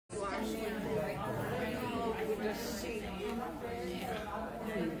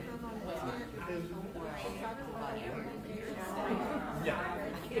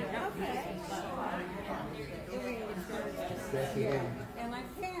And I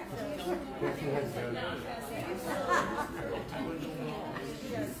can't.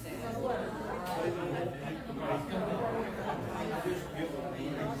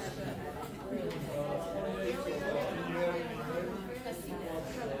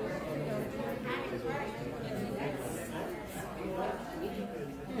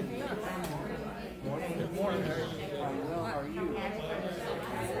 Good morning. Well, how are you?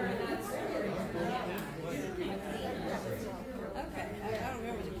 Okay, I don't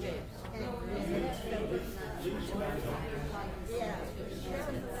remember the date. Yeah.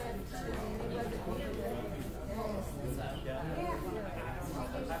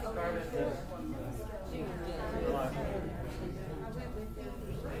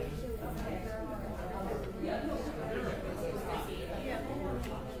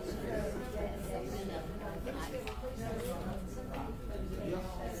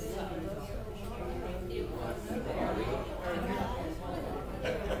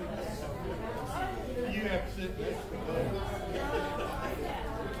 You have to sit next to me.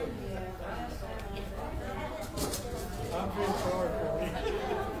 I'm feeling sorry for you.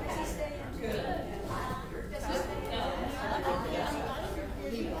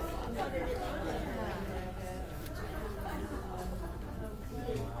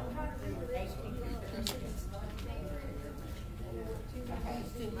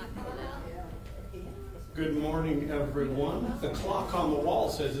 Good morning, everyone. The clock on the wall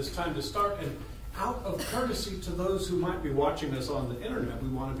says it's time to start, and out of courtesy to those who might be watching us on the internet, we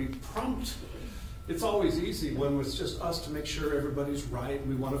want to be prompt. It's always easy when it's just us to make sure everybody's right, and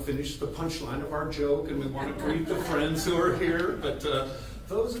we want to finish the punchline of our joke, and we want to greet the friends who are here, but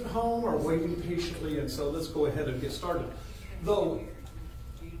those at home are waiting patiently, and so let's go ahead and get started. Though,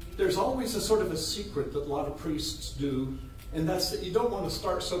 there's always a sort of a secret that a lot of priests do, and that's that you don't want to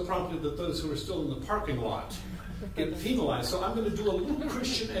start so promptly that those who are still in the parking lot get penalized. So I'm going to do a little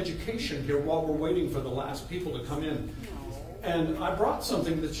Christian education here while we're waiting for the last people to come in. And I brought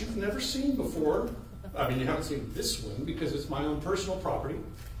something that you've never seen before. I mean, you haven't seen this one because it's my own personal property.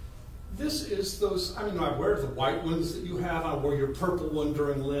 This is those, I mean, I wear the white ones that you have. I wore your purple one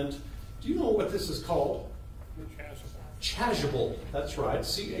during Lent. Do you know what this is called? Chasuble. That's right.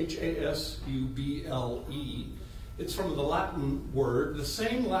 C-H-A-S-U-B-L-E. It's from the Latin word, the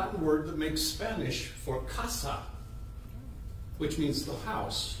same Latin word that makes Spanish for casa, which means the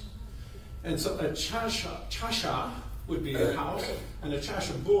house. And so a chasha would be a house, and a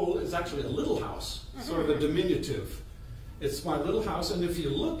chasuble is actually a little house, sort of a diminutive. It's my little house, and if you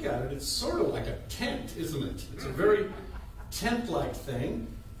look at it, it's sort of like a tent, isn't it? It's a very tent-like thing,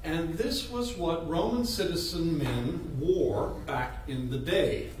 and this was what Roman citizen men wore back in the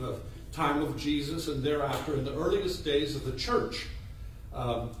day, the time of Jesus and thereafter in the earliest days of the church.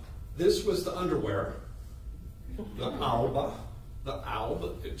 This was the underwear, the alba,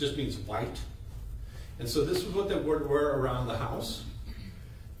 it just means white. And so this is what they would wear around the house.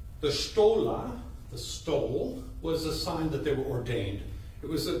 The stola, the stole, was a sign that they were ordained. It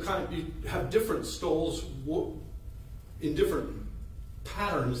was a kind of, you have different stoles in different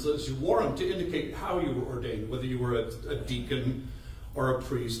patterns as you wore them to indicate how you were ordained, whether you were a deacon or a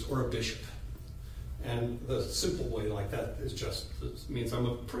priest or a bishop. And the simple way like that is just, it means I'm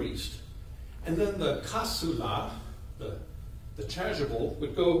a priest. And then the casula, the chasuble,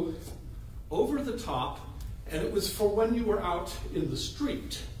 would go over the top, and it was for when you were out in the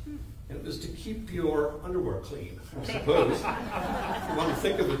street. And it was to keep your underwear clean, I suppose, if you want to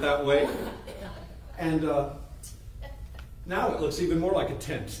think of it that way. And now it looks even more like a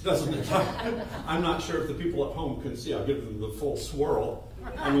tent, doesn't it? I'm not sure if the people at home can see. I'll give them the full swirl.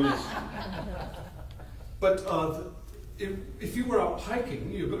 I mean, but if you were out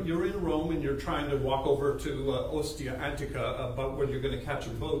hiking, you're in Rome and you're trying to walk over to Ostia Antica, about where you're going to catch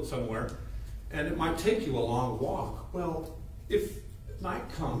a boat somewhere, and it might take you a long walk. Well, if night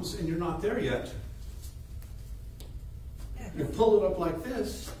comes and you're not there yet, you pull it up like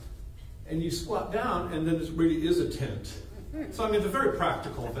this, and you squat down, and then it really is a tent. So, I mean, it's a very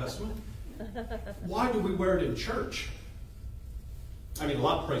practical investment. Why do we wear it in church? I mean, a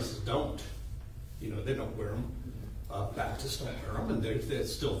lot of places don't. You know, they don't wear them. Baptists don't wear them, and they're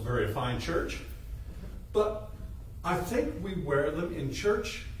still a very fine church. But I think we wear them in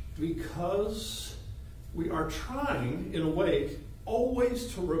church because we are trying, in a way,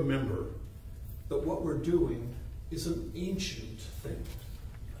 always to remember that what we're doing is an ancient thing.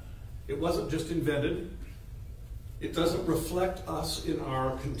 It wasn't just invented It doesn't reflect us in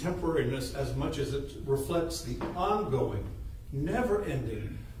our contemporariness as much as it reflects the ongoing,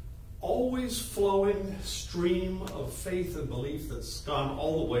 never-ending, always flowing stream of faith and belief that's gone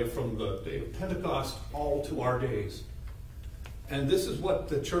all the way from the day of Pentecost all to our days. And this is what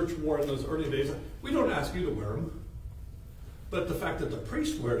the church wore in those early days. We don't ask you to wear them, but the fact that the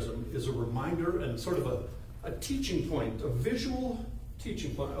priest wears them is a reminder and sort of a teaching point, a visual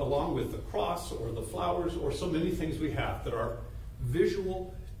teaching point, along with the cross or the flowers or so many things we have that are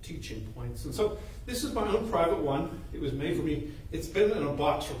visual teaching points. And so this is my own private one. It was made for me. It's been in a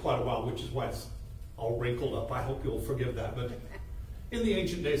box for quite a while, which is why it's all wrinkled up. I hope you'll forgive that. But in the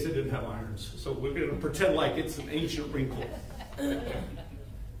ancient days, they didn't have irons. So we're going to pretend like it's an ancient wrinkle.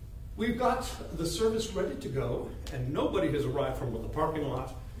 We've got the service ready to go, and nobody has arrived from the parking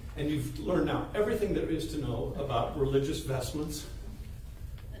lot. And you've learned now everything there is to know about religious vestments.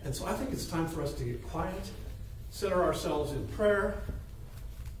 And so I think it's time for us to get quiet, center ourselves in prayer,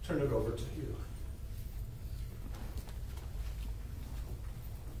 turn it over to you.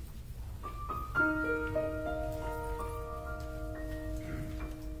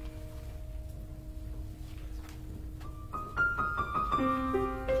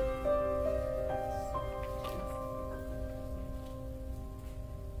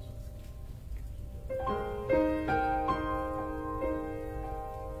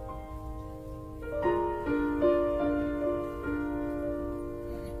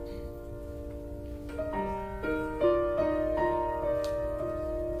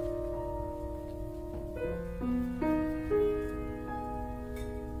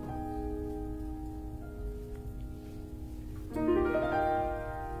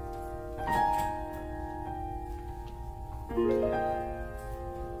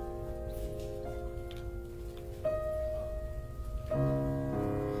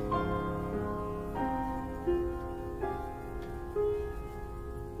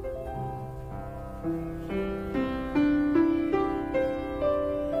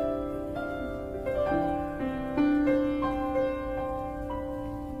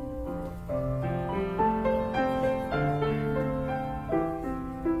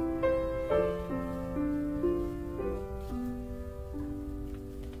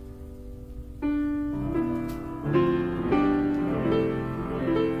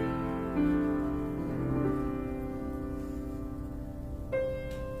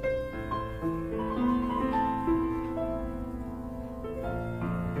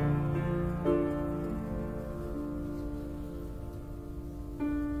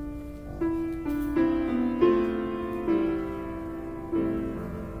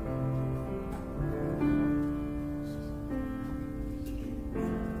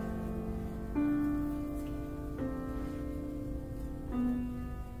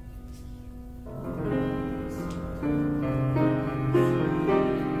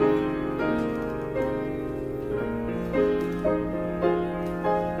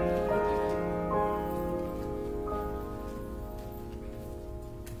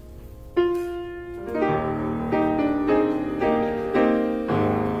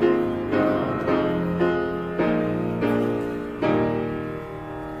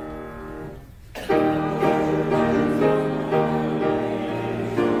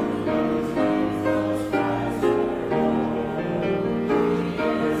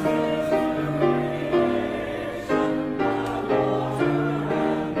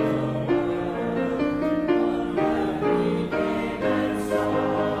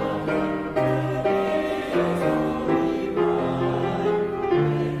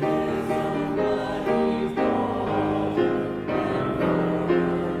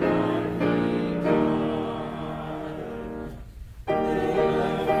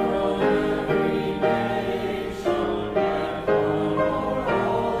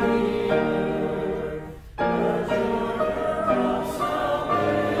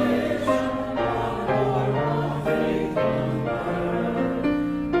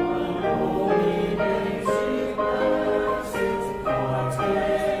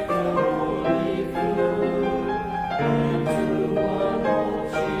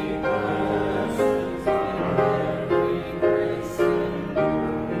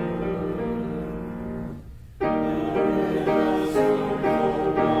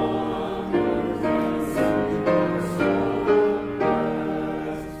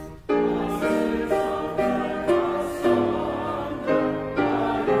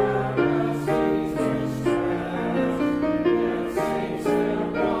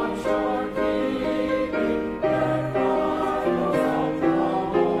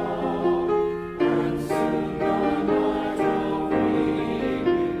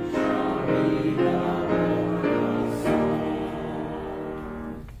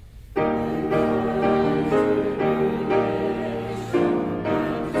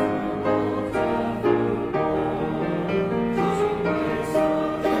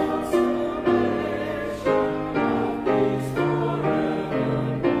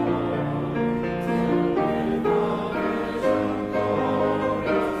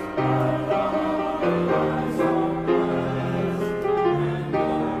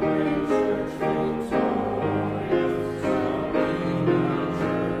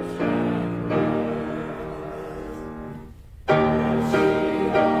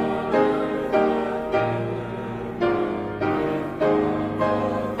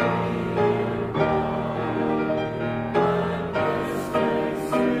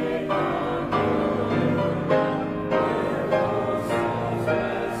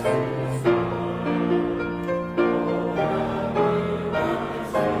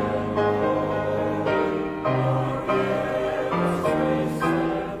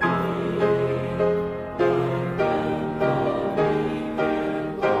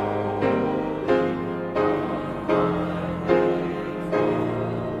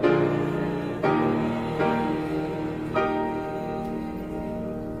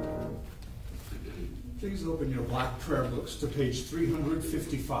 Please open your black prayer books to page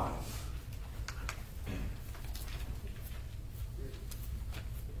 355.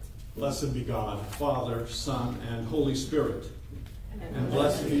 Blessed be God, Father, Son, and Holy Spirit, and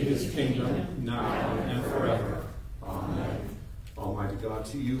blessed be his kingdom, now and forever. Amen. Almighty God,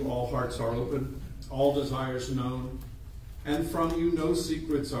 to you all hearts are open, all desires known, and from you no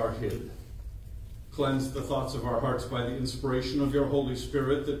secrets are hid. Cleanse the thoughts of our hearts by the inspiration of your Holy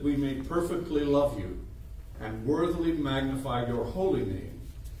Spirit, that we may perfectly love you and worthily magnify your holy name,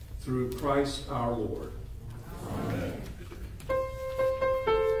 through Christ our Lord. Amen.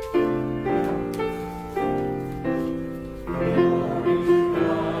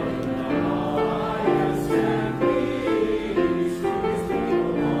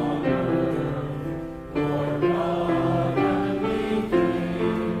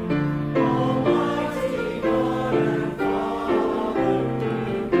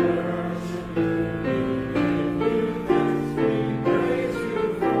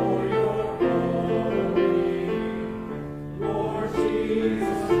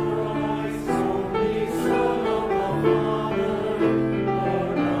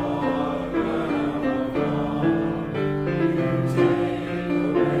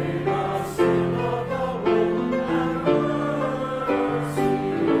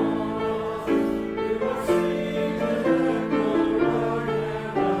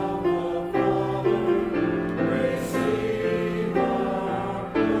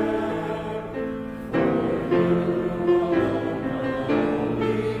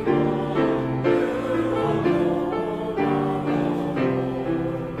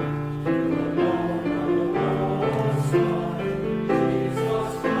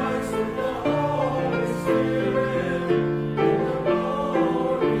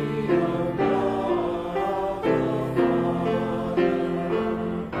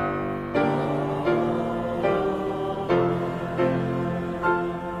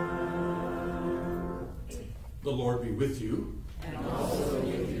 With you. And also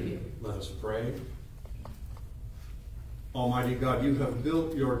with you. Let us pray. Almighty God, you have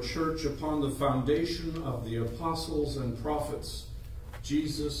built your church upon the foundation of the apostles and prophets,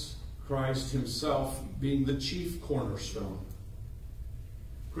 Jesus Christ himself being the chief cornerstone.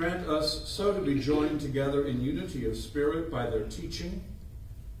 Grant us so to be joined together in unity of spirit by their teaching,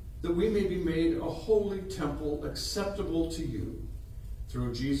 that we may be made a holy temple acceptable to you,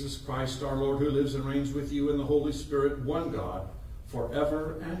 through Jesus Christ our Lord, who lives and reigns with you in the Holy Spirit, one God,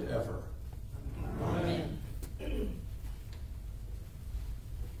 forever and ever. Amen.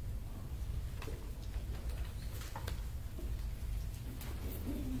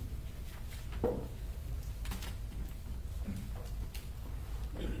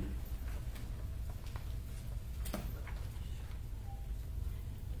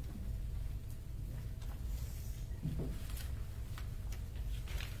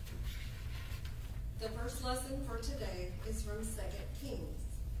 The first lesson for today is from 2 Kings.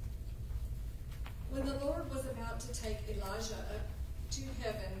 When the Lord was about to take Elijah up to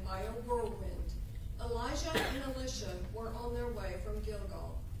heaven by a whirlwind, Elijah and Elisha were on their way from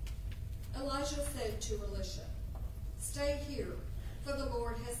Gilgal. Elijah said to Elisha, "Stay here, for the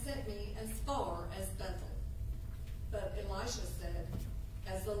Lord has sent me as far as Bethel." But Elisha said,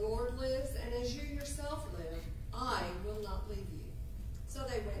 "As the Lord lives and as you yourself live, I will not leave you." So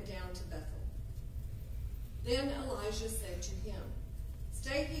they went down to Bethel. Then Elijah said to him,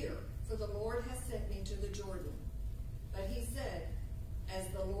 "Stay here, for the Lord has sent me to the Jordan." But he said, "As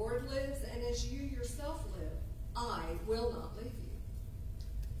the Lord lives and as you yourself live, I will not leave you."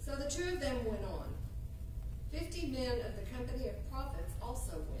 So the two of them went on. 50 men of the company of prophets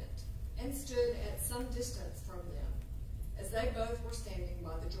also went, and stood at some distance from them, as they both were standing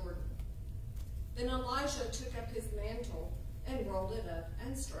by the Jordan. Then Elijah took up his mantle and rolled it up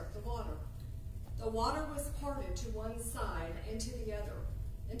and struck the water. The water was parted to one side and to the other,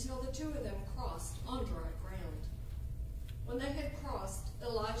 until the two of them crossed on dry ground. When they had crossed,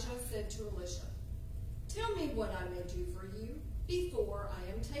 Elijah said to Elisha, "Tell me what I may do for you before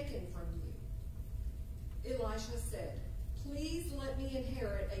I am taken from you." Elisha said, "Please let me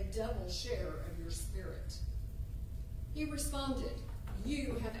inherit a double share of your spirit." He responded,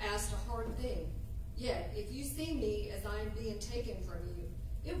 "You have asked a hard thing, yet if you see me as I am being taken from you,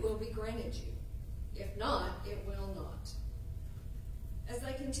 it will be granted you. If not, it will not." As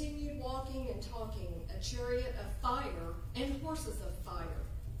they continued walking and talking, a chariot of fire and horses of fire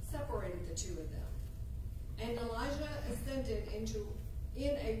separated the two of them. And Elijah ascended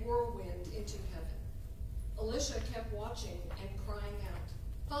in a whirlwind into heaven. Elisha kept watching and crying out,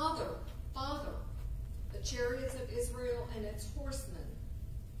 "Father, Father, the chariots of Israel and its horsemen."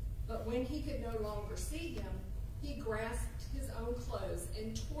 But when he could no longer see him, he grasped his own clothes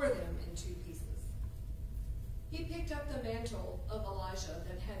and tore them in two pieces. He picked up the mantle of Elijah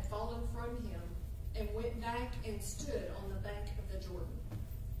that had fallen from him and went back and stood on the bank of the Jordan.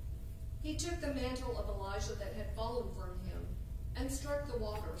 He took the mantle of Elijah that had fallen from him and struck the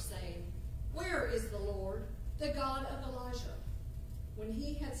water, saying, "Where is the Lord, the God of Elijah?" When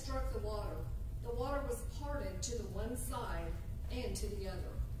he had struck the water was parted to the one side and to the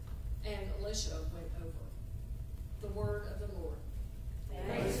other, and Elisha went over. The word of the Lord.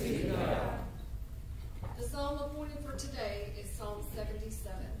 Thanks be to God. The psalm appointed for today is Psalm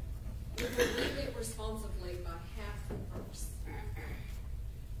 77. We will read it responsively by half the verse.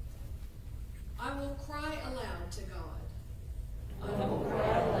 I will cry aloud to God. I will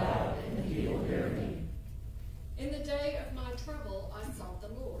cry aloud, and he will hear me. In the day of my trouble, I sought the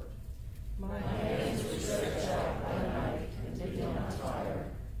Lord. My hands were stretched out by night, and did not tire.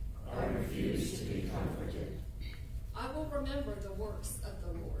 I refused to be comforted. I will remember the works of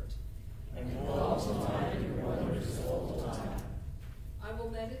the Lord, And call to mind your wonders all the time. I will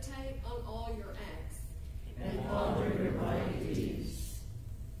meditate on all your acts. And ponder your mighty deeds.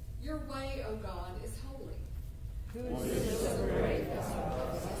 Your way, O God, is holy. Who is so great as our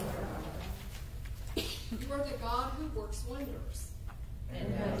God? You are the God who works wonders.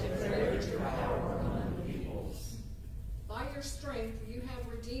 And have declared your power among the peoples. By your strength you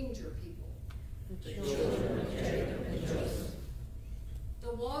have redeemed your people. The children of Jacob and Joseph.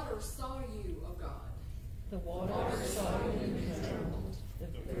 The waters saw you, O God. The waters saw you and trembled.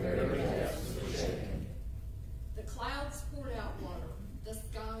 The very depths were shaken. The clouds poured out water. The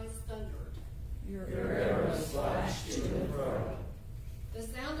skies thundered. Your arrows flashed to and fro. The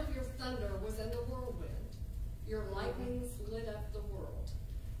sound of your thunder was in the whirlwind. Your lightnings lit up the world.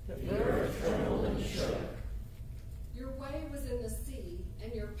 The earth trembled and shook. Your way was in the sea,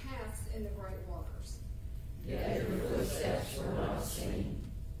 and your paths in the great waters. Yet your footsteps were not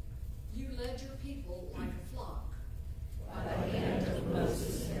seen. You led your people like a flock. By the hand of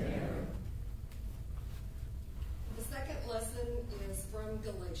Moses and Aaron. The second lesson is from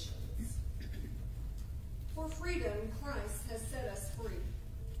Galatians. For freedom, Christ has set us free.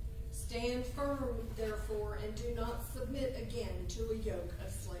 Stand firm, therefore, and do not submit again to a yoke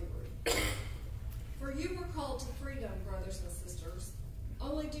of slavery. For you were called to freedom, brothers and sisters.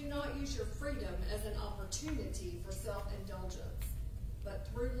 Only do not use your freedom as an opportunity for self-indulgence, but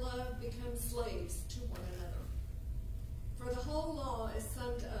through love become slaves to one another. For the whole law is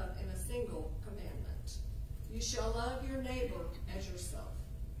summed up in a single commandment. You shall love your neighbor as yourself.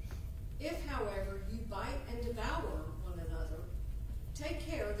 If, however, you bite and devour one another, take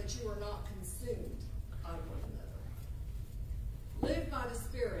care that you are not consumed by one another. Live by the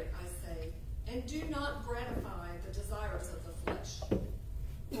Spirit, I say, and do not gratify the desires of the flesh.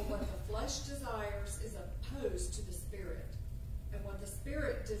 For what the flesh desires is opposed to the Spirit, and what the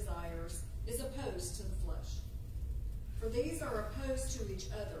Spirit desires is opposed to the flesh. For these are opposed to each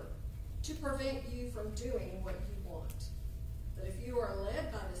other, to prevent you from doing what you want. But if you are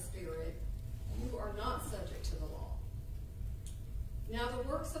led by the Spirit, you are not subject to the law. Now the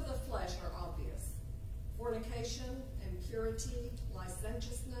works of the flesh are obvious: fornication, impurity,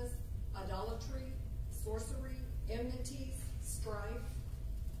 licentiousness, idolatry, sorcery, enmities, strife,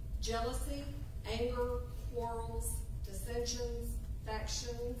 jealousy, anger, quarrels, dissensions,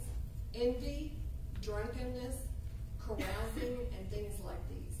 factions, envy, drunkenness, carousing, and things like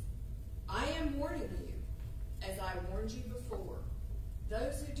these. I am warning you, as I warned you before.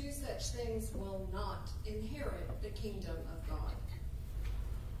 Those who do such things will not inherit the kingdom of God.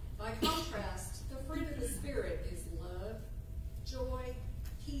 By contrast, the fruit of the Spirit is love, joy,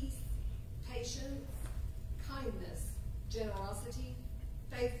 peace, patience, kindness, generosity,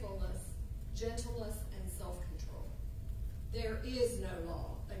 faithfulness, gentleness, and self-control. There is no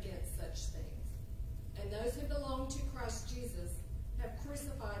law against such things. And those who belong to Christ Jesus have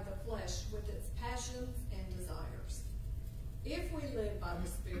crucified the flesh with its passions and desires. If we live by the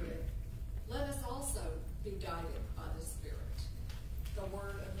Spirit, let us also be guided by the Spirit. The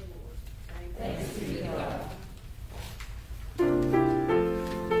word of the Lord. Thanks be to God.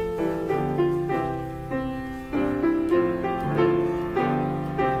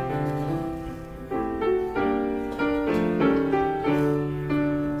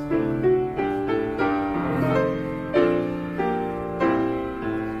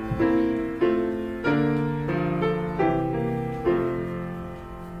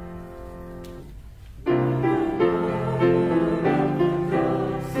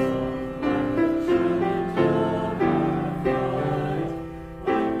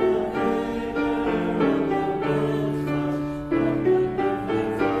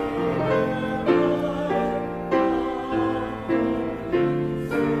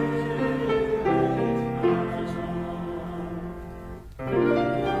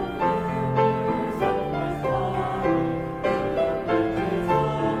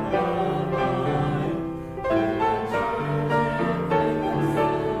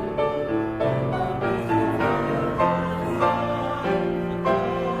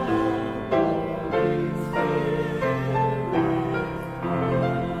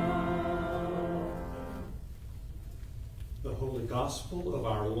 Gospel of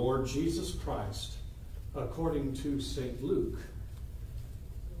our Lord Jesus Christ, according to St. Luke.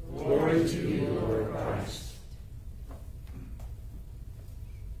 Glory to you, Lord Christ.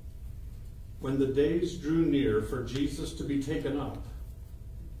 When the days drew near for Jesus to be taken up,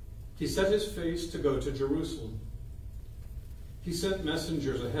 he set his face to go to Jerusalem. He sent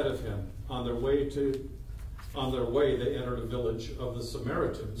messengers ahead of him. On their way, they entered a village of the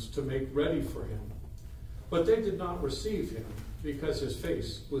Samaritans to make ready for him. But they did not receive him, because his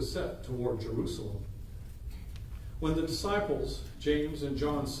face was set toward Jerusalem. When the disciples, James and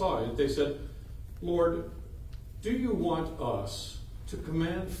John, saw it, they said, "Lord, do you want us to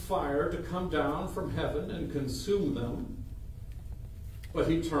command fire to come down from heaven and consume them?" But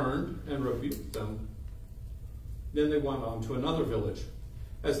he turned and rebuked them. Then they went on to another village.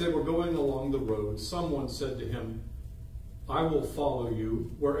 As they were going along the road, someone said to him, "I will follow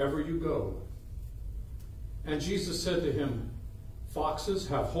you wherever you go." And Jesus said to him, "Foxes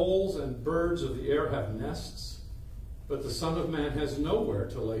have holes and birds of the air have nests, but the Son of Man has nowhere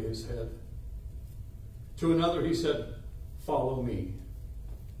to lay his head." To another he said, "Follow me."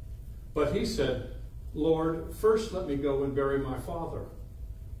 But he said, "Lord, first let me go and bury my father."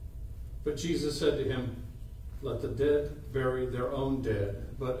 But Jesus said to him, "Let the dead bury their own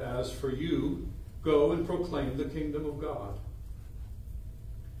dead, but as for you, go and proclaim the kingdom of God."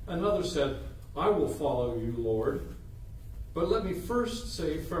 Another said, "I will follow you, Lord, but let me first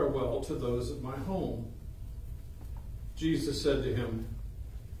say farewell to those at my home." Jesus said to him,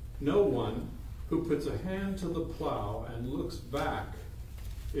 "No one who puts a hand to the plow and looks back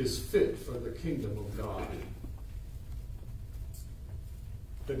is fit for the kingdom of God."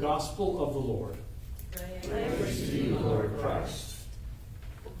 The Gospel of the Lord. Praise to you, Lord Christ.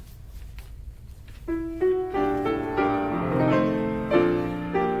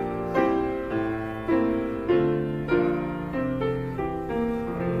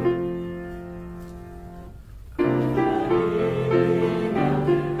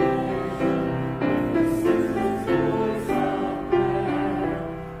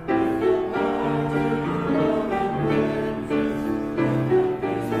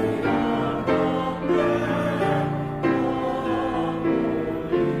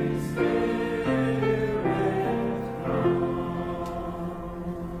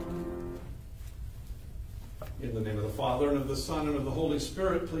 The Son and of the Holy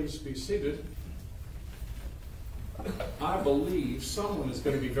Spirit, please be seated. I believe someone is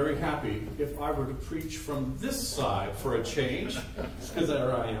going to be very happy if I were to preach from this side for a change, because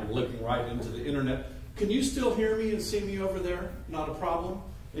there I am looking right into the internet. Can you still hear me and see me over there? Not a problem?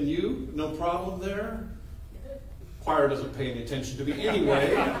 And you? No problem there? Choir doesn't pay any attention to me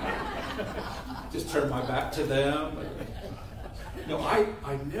anyway. Just turn my back to them. No,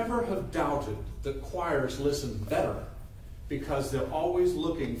 I never have doubted that choirs listen better, because they're always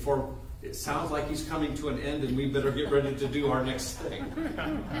looking for, it sounds like he's coming to an end and we better get ready to do our next thing.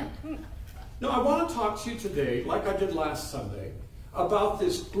 Now, I want to talk to you today, like I did last Sunday, about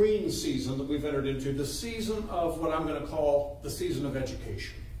this green season that we've entered into, the season of what I'm going to call the season of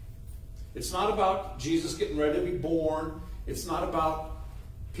education. It's not about Jesus getting ready to be born. It's not about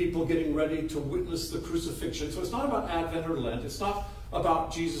people getting ready to witness the crucifixion. So it's not about Advent or Lent. It's not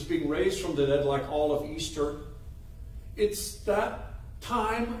about Jesus being raised from the dead like all of Easter. It's that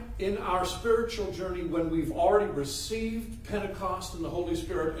time in our spiritual journey when we've already received Pentecost and the Holy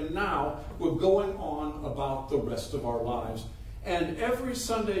Spirit, and now we're going on about the rest of our lives. And every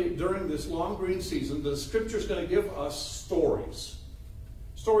Sunday during this long green season, the Scripture is going to give us stories.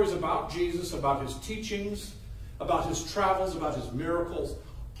 Stories about Jesus, about his teachings, about his travels, about his miracles.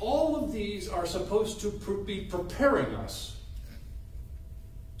 All of these are supposed to be preparing us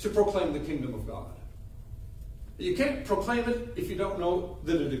to proclaim the kingdom of God. You can't proclaim it if you don't know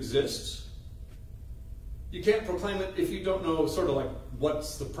that it exists. You can't proclaim it if you don't know sort of like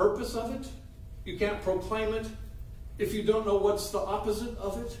what's the purpose of it. You can't proclaim it if you don't know what's the opposite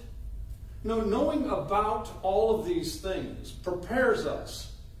of it. No, knowing about all of these things prepares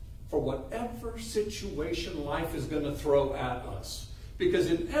us for whatever situation life is going to throw at us. Because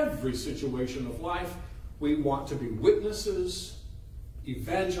in every situation of life, we want to be witnesses,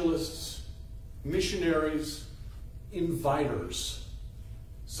 evangelists, missionaries, inviters,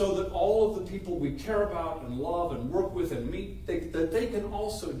 so that all of the people we care about and love and work with and meet, that they can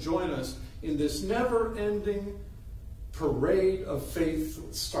also join us in this never-ending parade of faith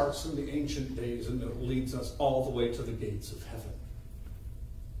that starts in the ancient days and that leads us all the way to the gates of heaven.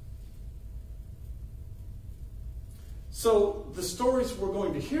 So the stories we're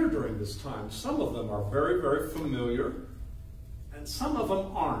going to hear during this time, some of them are very, very familiar, and some of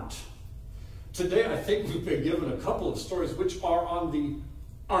them aren't. Today, I think we've been given a couple of stories which are on the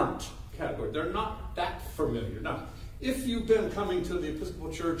aren't category. They're not that familiar. Now, if you've been coming to the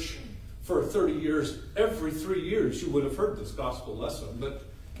Episcopal Church for 30 years, every 3 years you would have heard this gospel lesson, but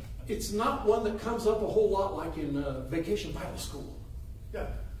it's not one that comes up a whole lot like in Vacation Bible School. Yeah.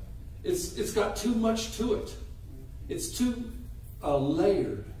 It's got too much to it. It's too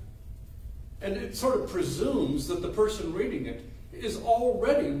layered. And it sort of presumes that the person reading it is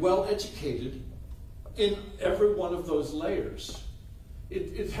already well educated in every one of those layers.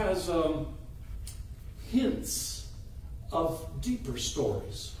 It has hints of deeper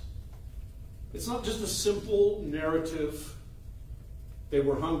stories. It's not just a simple narrative. They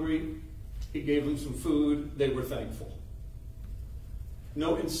were hungry. He gave them some food. They were thankful.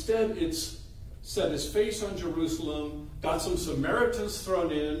 No, instead it's set his face on Jerusalem, got some Samaritans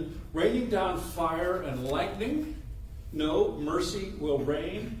thrown in, raining down fire and lightning. No, mercy will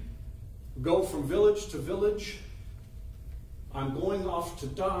reign. Go from village to village. I'm going off to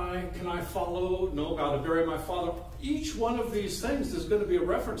die. Can I follow? No, got to bury my father. Each one of these things is going to be a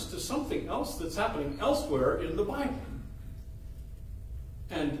reference to something else that's happening elsewhere in the Bible.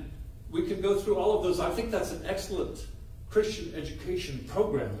 And we can go through all of those. I think that's an excellent Christian education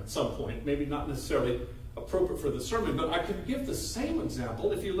program at some point. Maybe not necessarily appropriate for the sermon, but I can give the same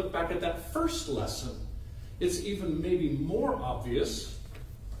example if you look back at that first lesson. It's even maybe more obvious.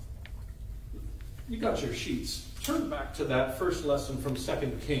 You got your sheets. Turn back to that first lesson from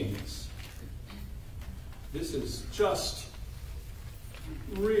 2 Kings. This is just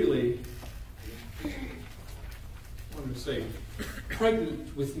really, I want to say,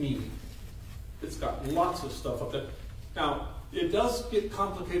 pregnant with meaning. It's got lots of stuff up there. Now, it does get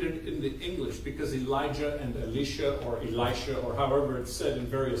complicated in the English because Elijah and Elisha or Elisha or however it's said in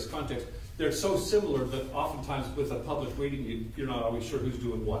various contexts, they're so similar that oftentimes with a public reading, you're not always sure who's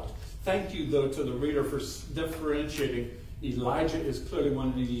doing what. Thank you, though, to the reader for differentiating. Elijah is clearly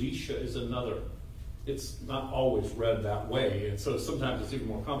one and Elisha is another. It's not always read that way, and so sometimes it's even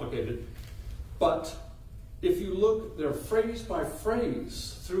more complicated. But if you look, they're phrase by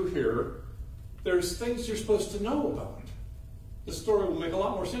phrase through here, there's things you're supposed to know about. The story will make a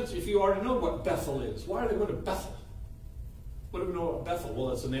lot more sense if you already know what Bethel is. Why are they going to Bethel? What do we know about Bethel? Well,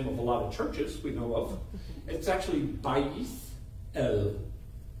 that's the name of a lot of churches we know of. It's actually Baith El.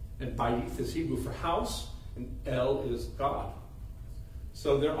 And Baith is Hebrew for house, and El is God.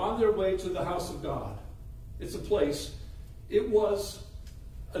 So they're on their way to the house of God. It's a place. It was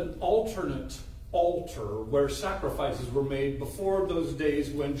an alternate altar where sacrifices were made before those days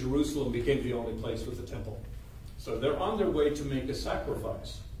when Jerusalem became the only place with a temple. So they're on their way to make a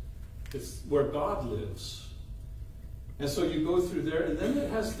sacrifice. It's where God lives. And so you go through there, and then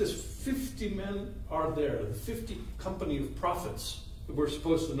it has this 50 men are there, the 50 company of prophets. We're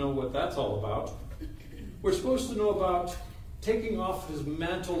supposed to know what that's all about. We're supposed to know about taking off his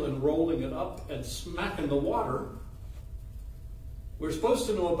mantle and rolling it up and smacking the water. We're supposed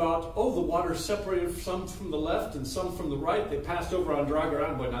to know about, the water separated some from the left and some from the right. They passed over on dry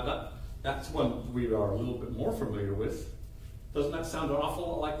ground. Boy, now that's one we are a little bit more familiar with. Doesn't that sound an awful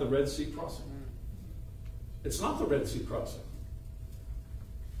lot like the Red Sea crossing? It's not the Red Sea crossing,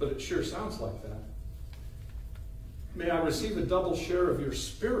 but it sure sounds like that. May I receive a double share of your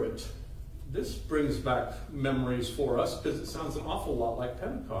spirit. This brings back memories for us because it sounds an awful lot like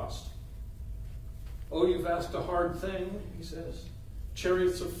Pentecost. Oh, you've asked a hard thing, he says.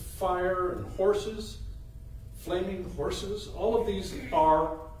 Chariots of fire and horses, flaming horses. All of these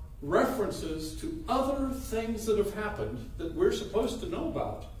are references to other things that have happened that we're supposed to know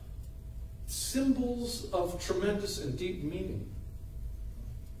about. Symbols of tremendous and deep meaning.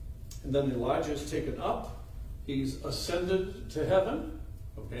 And then Elijah is taken up. He's ascended to heaven.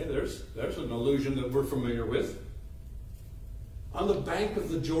 Okay, there's an allusion that we're familiar with. On the bank of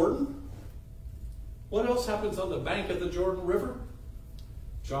the Jordan. What else happens on the bank of the Jordan River?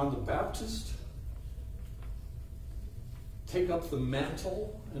 John the Baptist. Take up the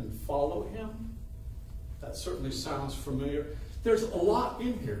mantle and follow him. That certainly sounds familiar. There's a lot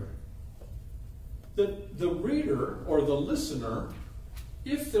in here that the reader or the listener,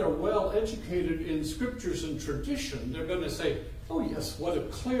 if they're well educated in scriptures and tradition, they're going to say, oh yes, what a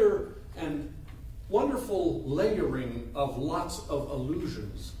clear and wonderful layering of lots of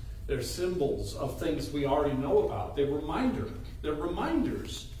allusions. They're symbols of things we already know about. They're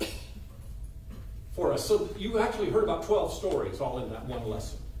reminders for us. So you actually heard about 12 stories all in that one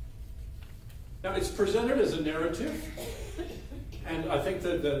lesson. Now it's presented as a narrative, and I think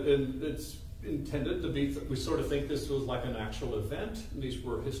that it's intended to be, we sort of think this was like an actual event, and these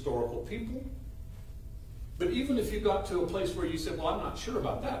were historical people. But even if you got to a place where you said, well, I'm not sure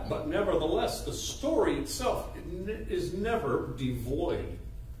about that, but nevertheless, the story itself is never devoid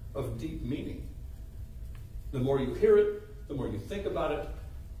of deep meaning. The more you hear it, the more you think about it,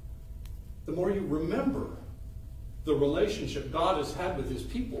 the more you remember the relationship God has had with his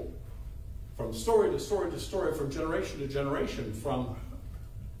people, from story to story to story, from generation to generation, from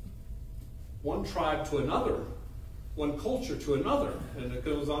one tribe to another, one culture to another, and it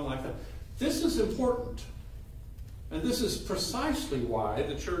goes on like that. This is important. And this is precisely why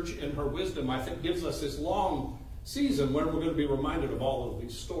the church, in her wisdom, I think, gives us this long season where we're going to be reminded of all of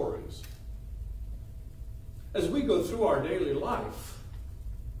these stories. As we go through our daily life,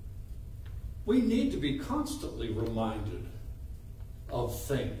 we need to be constantly reminded of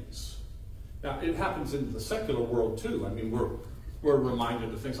things. Now, it happens in the secular world, too. I mean, we're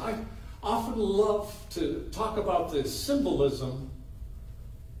reminded of things. I often love to talk about the symbolism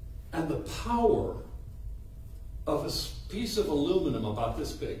and the power of a piece of aluminum about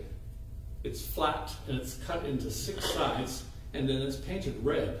this big. It's flat and it's cut into 6 sides and then it's painted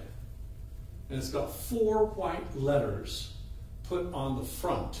red. And it's got 4 white letters put on the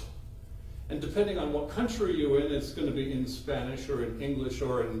front. And depending on what country you're in, it's going to be in Spanish or in English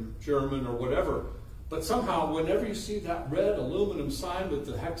or in German or whatever. But somehow, whenever you see that red aluminum sign with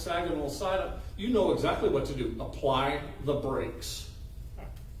the hexagonal side up, you know exactly what to do. Apply the brakes.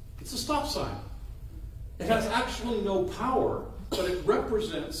 It's a stop sign. It has actually no power, but it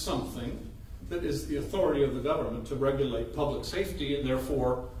represents something that is the authority of the government to regulate public safety, and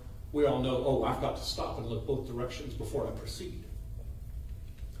therefore we all know, oh, I've got to stop and look both directions before I proceed.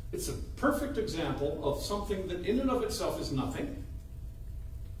 It's a perfect example of something that in and of itself is nothing,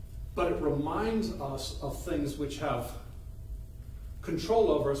 but it reminds us of things which have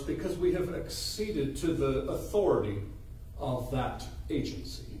control over us because we have acceded to the authority of that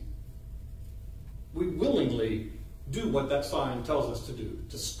agency. We willingly do what that sign tells us to do,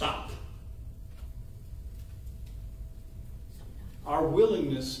 to stop. Our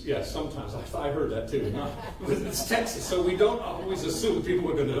willingness, yes, sometimes, I heard that too. It's Texas, so we don't always assume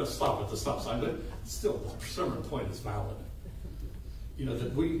people are going to stop at the stop sign, but still, the sermon point is valid. You know,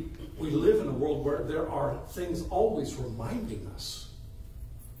 that we live in a world where there are things always reminding us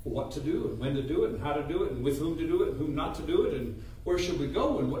what to do and when to do it and how to do it and with whom to do it and whom not to do it and where should we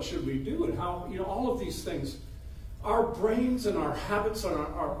go and what should we do and how, you know, all of these things. Our brains and our habits and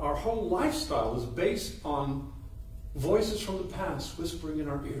our whole lifestyle is based on voices from the past whispering in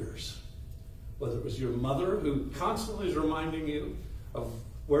our ears. Whether it was your mother who constantly is reminding you of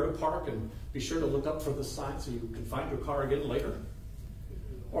where to park and be sure to look up for the sign so you can find your car again later.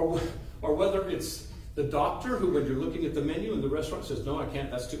 Or whether it's the doctor who, when you're looking at the menu in the restaurant, says, no, I can't,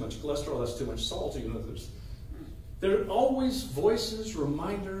 that's too much cholesterol, that's too much salt. You know, there are always voices,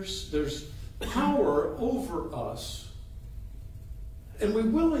 reminders, there's power over us. And we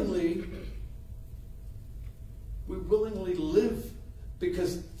willingly live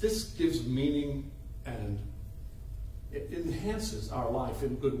because this gives meaning and it enhances our life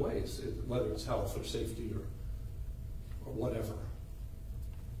in good ways, whether it's health or safety or whatever.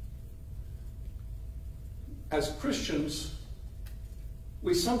 As Christians,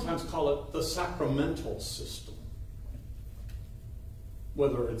 we sometimes call it the sacramental system.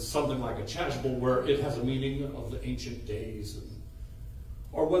 Whether it's something like a chasuble where it has a meaning of the ancient days,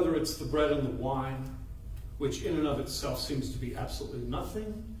 or whether it's the bread and the wine, which in and of itself seems to be absolutely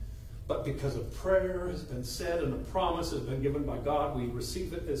nothing, but because a prayer has been said and a promise has been given by God, we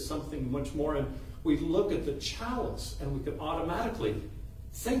receive it as something much more, and we look at the chalice and we can automatically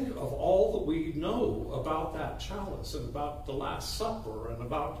think of all that we know about that chalice and about the Last Supper and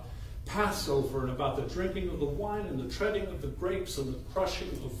about Passover and about the drinking of the wine and the treading of the grapes and the crushing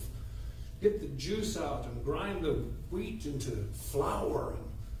of, get the juice out and grind the wheat into flour. And,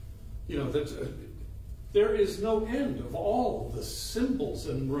 you know, there is no end of all the symbols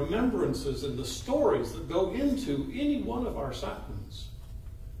and remembrances and the stories that go into any one of our sacraments.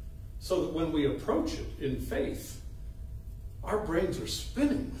 So that when we approach it in faith, our brains are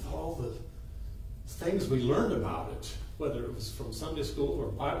spinning with all the things we learned about it, whether it was from Sunday school or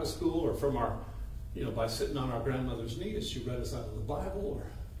Bible school or from our, you know, by sitting on our grandmother's knee as she read us out of the Bible. Or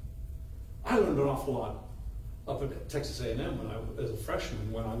I learned an awful lot up at Texas A&M as a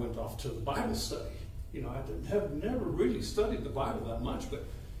freshman when I went off to the Bible study. You know, I have never really studied the Bible that much, but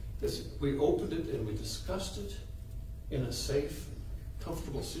we opened it and we discussed it in a safe,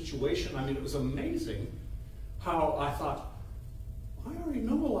 comfortable situation. I mean, it was amazing how I thought, I already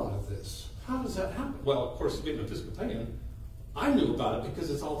know a lot of this. How does that happen? Well, of course, being an Episcopalian, I knew about it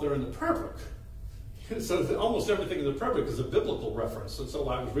because it's all there in the prayer book. So almost everything in the prayer book is a biblical reference. And so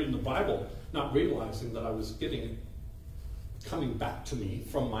I was reading the Bible, not realizing that I was getting it coming back to me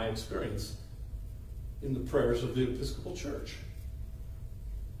from my experience in the prayers of the Episcopal Church.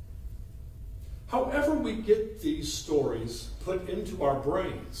 However we get these stories put into our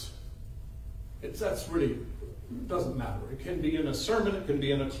brains, that's really, doesn't matter. It can be in a sermon, it can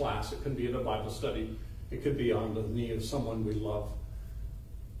be in a class, it can be in a Bible study, it could be on the knee of someone we love.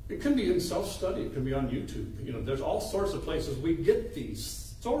 It can be in self-study, it can be on YouTube. You know, there's all sorts of places we get these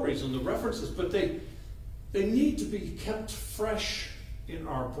stories and the references, but they need to be kept fresh in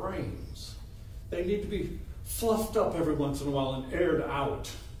our brains. They need to be fluffed up every once in a while and aired out.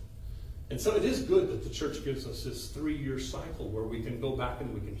 And so it is good that the church gives us this 3-year cycle where we can go back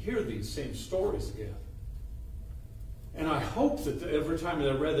and we can hear these same stories again. And I hope that every time that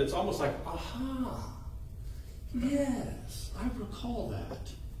I read it, it's almost like, aha, yes, I recall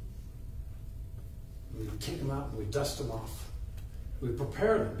that. We take them out and we dust them off. We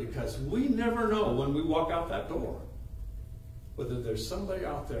prepare them because we never know when we walk out that door whether there's somebody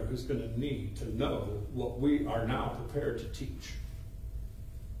out there who's going to need to know what we are now prepared to teach.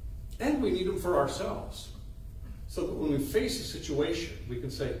 And we need them for ourselves, so that when we face a situation, we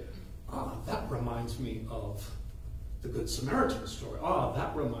can say, that reminds me of the Good Samaritan story.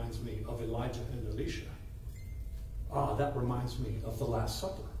 That reminds me of Elijah and Elisha. That reminds me of the Last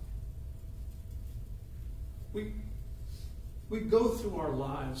Supper. We go through our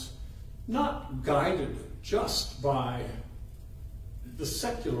lives not guided just by the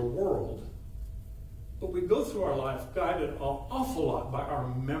secular world, but we go through our life guided an awful lot by our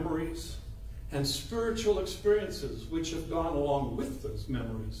memories and spiritual experiences which have gone along with those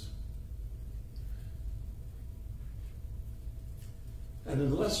memories. And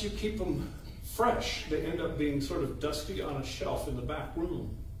unless you keep them fresh, they end up being sort of dusty on a shelf in the back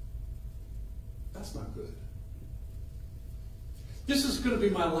room. That's not good. This is going to be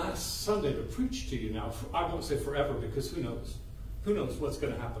my last Sunday to preach to you now. I won't say forever, because who knows? Who knows what's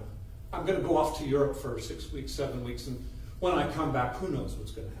going to happen? I'm going to go off to Europe for 6 weeks, 7 weeks, and when I come back, who knows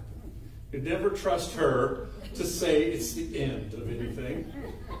what's going to happen? You never trust her to say it's the end of anything.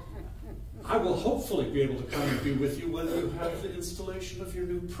 I will hopefully be able to come and be with you when you have the installation of your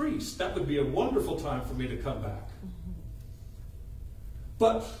new priest. That would be a wonderful time for me to come back.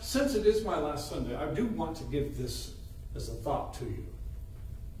 But since it is my last Sunday, I do want to give this as a thought to you.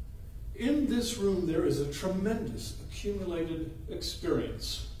 In this room, there is a tremendous accumulated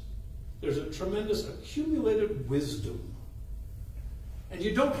experience. There's a tremendous accumulated wisdom. And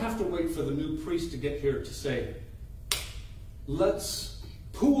you don't have to wait for the new priest to get here to say, let's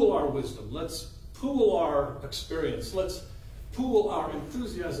pool our wisdom, let's pool our experience, let's pool our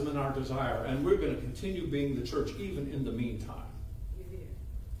enthusiasm and our desire, and we're going to continue being the church even in the meantime.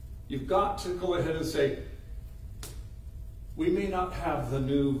 You've got to go ahead and say, we may not have the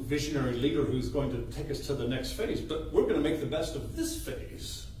new visionary leader who's going to take us to the next phase, but we're going to make the best of this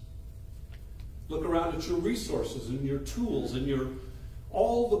phase. Look around at your resources and your tools and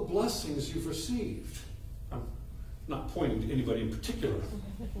all the blessings you've received. I'm not pointing to anybody in particular.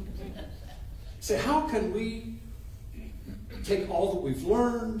 Say, how can we take all that we've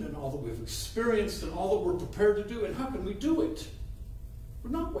learned and all that we've experienced and all that we're prepared to do, and how can we do it?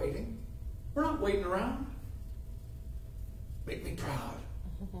 We're not waiting. We're not waiting around. Make me proud.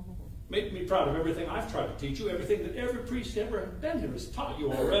 Make me proud of everything I've tried to teach you, everything that every priest ever been here has taught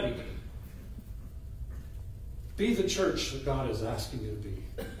you already. Be the church that God is asking you to be.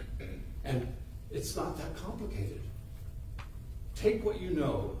 And it's not that complicated. Take what you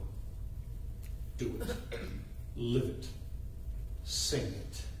know, do it, live it, sing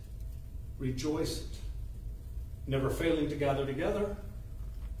it, rejoice it, never failing to gather together,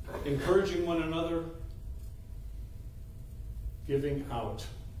 encouraging one another, giving out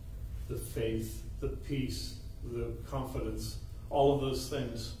the faith, the peace, the confidence, all of those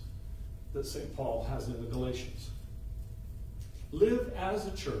things that St. Paul has in the Galatians. Live as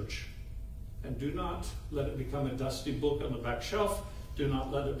a church, and do not let it become a dusty book on the back shelf. Do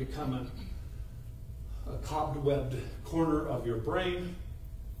not let it become a cobwebbed corner of your brain.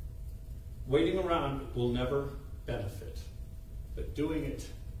 Waiting around will never benefit, but doing it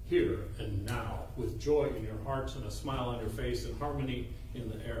here and now, with joy in your hearts and a smile on your face and harmony in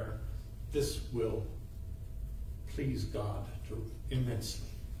the air, this will please God immensely.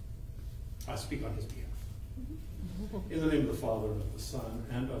 I speak on his behalf. In the name of the Father, and of the Son,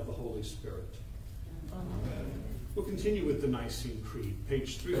 and of the Holy Spirit. Amen. We'll continue with the Nicene Creed,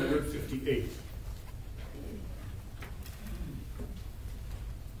 page 358.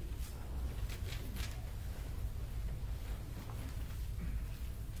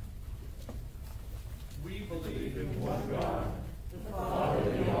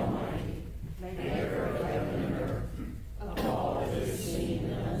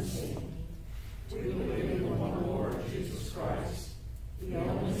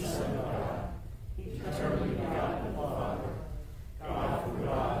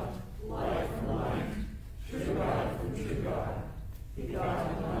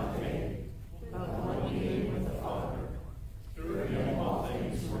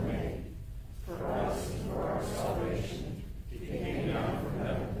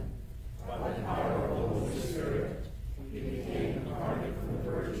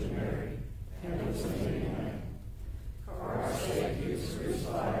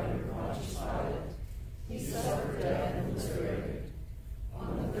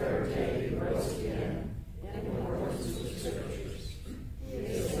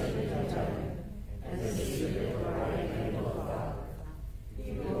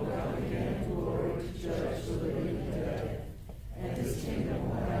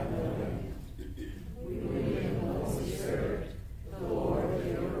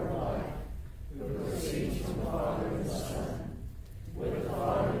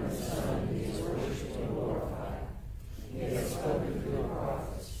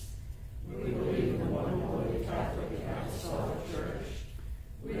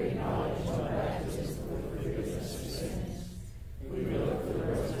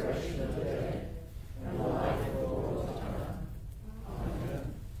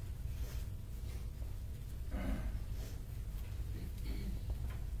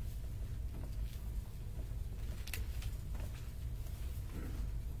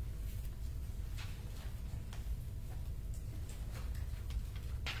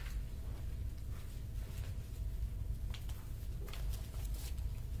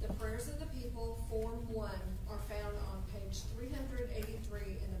 People, Form 1, are found on page 383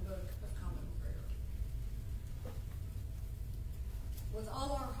 in the Book of Common Prayer. With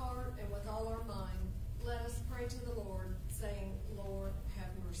all our heart and with all our mind, let us pray to the Lord, saying, Lord, have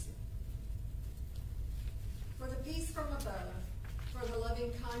mercy. For the peace from above, for the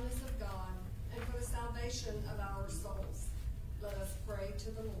loving kindness of God, and for the salvation of our souls, let us pray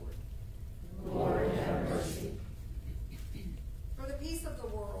to the Lord. Lord, have mercy. For the peace of the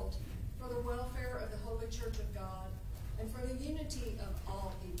world, for the welfare of the Holy Church of God, and for the unity of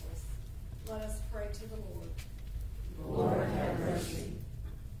all peoples, let us pray to the Lord. Lord, have mercy.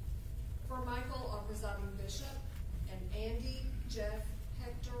 For Michael, our presiding bishop, and Andy, Jeff,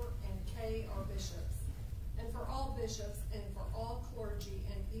 Hector, and Kay, our bishops, and for all bishops and for all clergy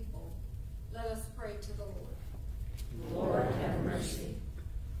and people, let us pray to the Lord. Lord, have mercy.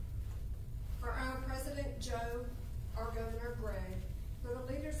 For our President Joe, our Governor Greg, for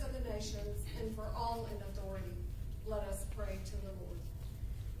the leaders of the nations, and for all in authority, let us pray to the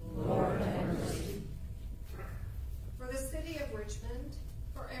Lord. Lord, have mercy. For the city of Richmond,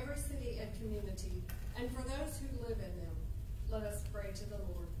 for every city and community, and for those who live in them, let us pray to the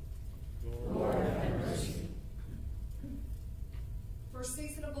Lord. Lord, have mercy. For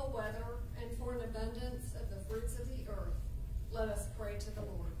seasonable weather and for an abundance of the fruits of the earth, let us pray to the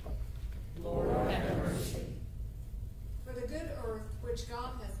Lord. Lord, have mercy. For the good earth which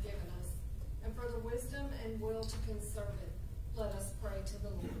God has given us, and for the wisdom and will to conserve it, let us pray to the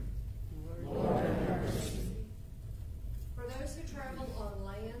Lord. Lord, have mercy. For those who travel on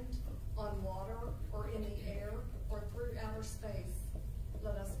land, on water, or in the air, or through outer space,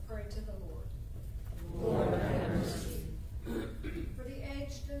 let us pray to the Lord. Lord, have mercy. For the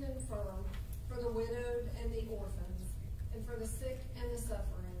aged and infirm, for the widowed and the orphans, and for the sick and the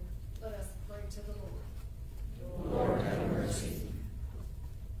suffering, let us pray to the Lord. Lord, have mercy.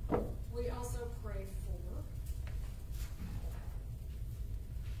 We also pray for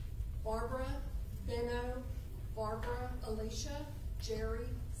Barbara, Benno, Barbara, Alicia, Jerry,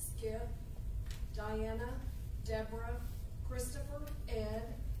 Skip, Diana, Deborah, Christopher,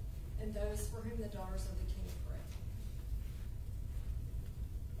 Ed, and those for whom the daughters of the King pray.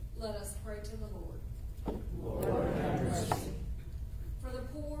 Let us pray to the Lord. Lord, have mercy. For the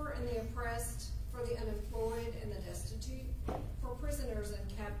poor and the oppressed, for the unemployed and the destitute, for prisoners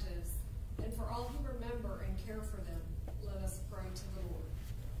and captives, and for all who remember and care for them, let us pray to the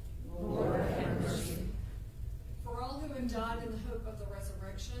Lord. Lord, have mercy. For all who have died in the hope of the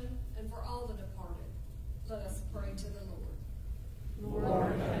resurrection, and for all the departed, let us pray to the Lord.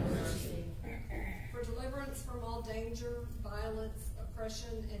 Lord, have mercy. For deliverance from all danger, violence,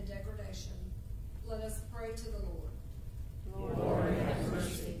 oppression, and degradation, let us pray to the Lord. Lord, have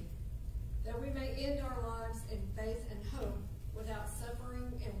mercy. That we may end our lives in faith and hope, without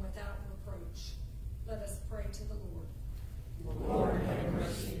suffering and without reproach, let us pray to the Lord. Lord, have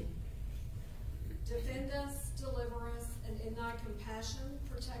mercy. Defend us, deliver us, and in thy compassion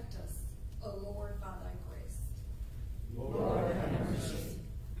protect us, O Lord, by thy grace. Lord, have mercy.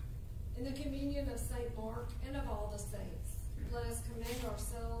 In the communion of St. Mark and of all the saints, let us commend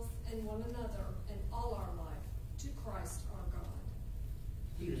ourselves and one another and all our life to Christ our God.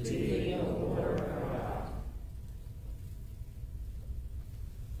 To thee, O Lord our God.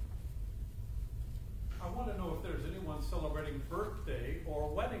 I want to know if there's anyone celebrating birthday or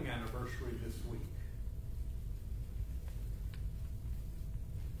wedding anniversary this week.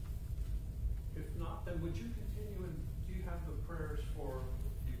 If not, then would you continue, and do you have the prayers for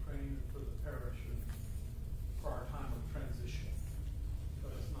Ukraine and for the parish and for our time of transition?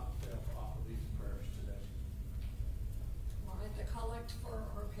 Let us not fail to offer these prayers today. All right, the collect for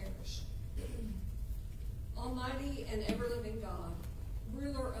our parish. Almighty and ever-living God,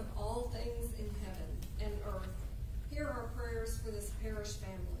 ruler of all things in heaven and earth, hear our prayers for this parish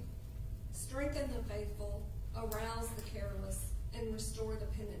family. Strengthen the faithful, arouse the careless, and restore the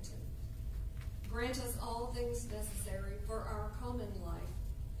penitent. Grant us all things necessary for our common life,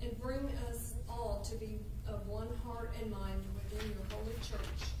 and bring us all to be of one heart and mind within your holy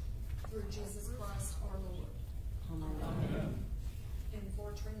church, through Jesus Christ our Lord. Amen. And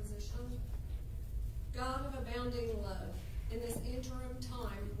for transition, God of abounding love, in this interim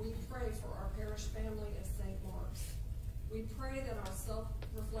time, we pray for our parish family of St. Mark's. We pray that our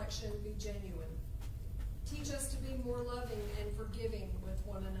self-reflection be genuine. Teach us to be more loving and forgiving with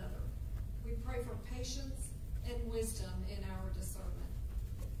one another. We pray for patience and wisdom in our discernment.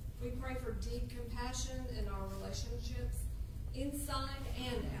 We pray for deep compassion in our relationships, inside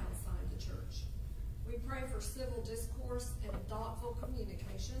and outside the church. We pray for civil discourse and thoughtful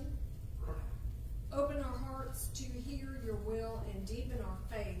communication. Open our hearts to hear your will and deepen our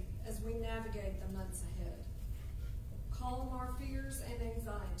faith as we we navigate the months ahead. Calm our fears and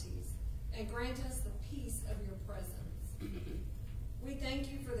anxieties, and grant us the peace of your presence. We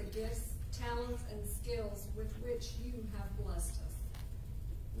thank you for the gifts, talents, and skills with which you have blessed us.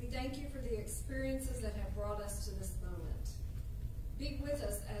 We thank you for the experiences that have brought us to this moment. Be with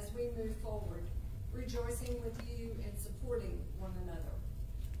us as we move forward, rejoicing with you and supporting one another.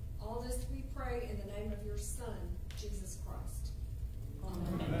 All this we pray in the name of your Son, Jesus Christ.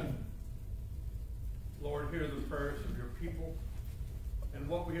 Amen. Lord, hear the prayers of your people, and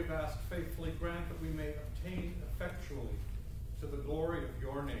what we have asked faithfully grant that we may obtain effectually to the glory of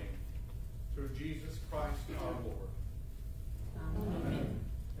your name, through Jesus Christ our Lord. Amen.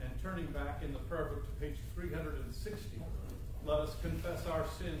 And turning back in the prayer book to page 360, let us confess our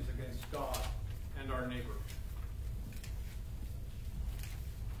sins against God and our neighbor.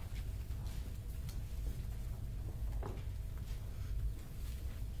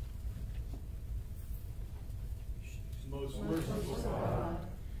 Most merciful God,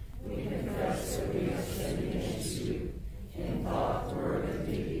 we confess that we have sinned against you in thought, word, and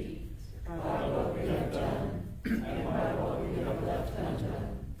deed, by what we have done and by what we have left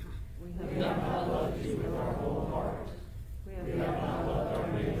undone. We have not loved you with our whole heart. We have not loved our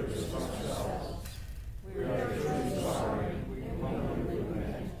neighbors as ourselves. We are truly sorry. We humbly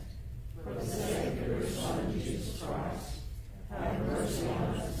repent. For the sake of your Son, Jesus Christ, have mercy on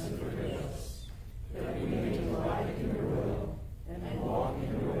us and forgive us, that we may delight in your will and walk in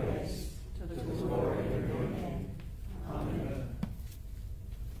your ways, to the glory of your name. Amen.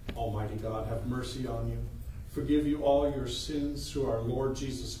 Almighty God, have mercy on you. Forgive you all your sins through our Lord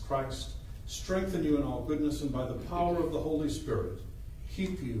Jesus Christ. Strengthen you in all goodness, and by the power of the Holy Spirit,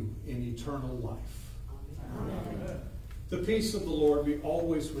 keep you in eternal life. Amen. The peace of the Lord be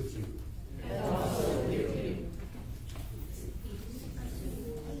always with you. And also with you.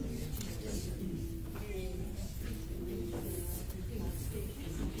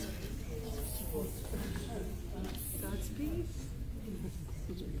 God's peace.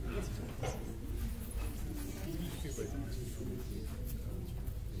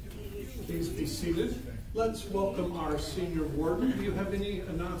 Please be seated. Let's welcome our senior warden. Do you have any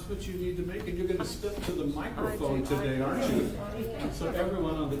announcements you need to make? And you're going to step to the microphone today, aren't you? So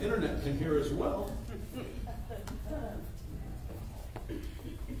everyone on the internet can hear as well.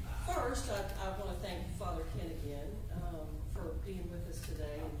 First, I want to thank Father Ken again for being with us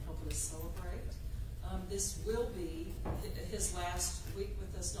today and helping us celebrate. This will be his last week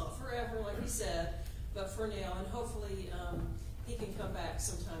with us, not forever, like he said, but for now, and hopefully he can come back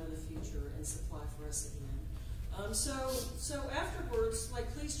sometime in the future and supply for us again. So afterwards,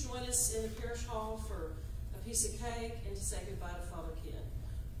 please join us in the parish hall for a piece of cake and to say goodbye to Father Ken.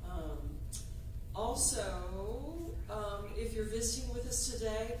 Also, if you're visiting with us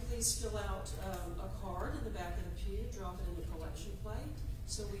today, please fill out a card in the back of the pew, drop it in the collection plate,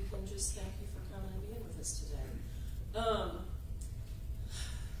 so we can just thank you for coming and being with us today.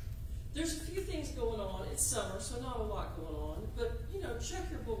 There's a few things going on. It's summer, so not a lot going on, but check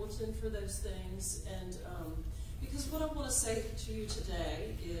your bulletin for those things. And because what I want to say to you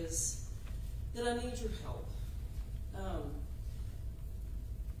today is that I need your help.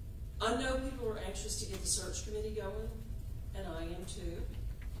 I know people are anxious to get the search committee going, and I am too.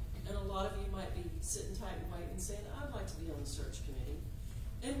 And a lot of you might be sitting tight and waiting and saying, I'd like to be on the search committee.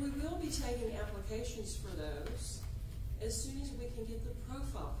 And we will be taking applications for those as soon as we can get the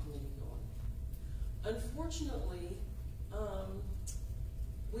profile committee going. Unfortunately,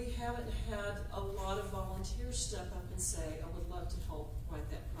 we haven't had a lot of volunteers step up and say, I would love to help write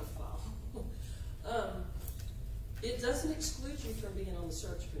that profile. It doesn't exclude you from being on the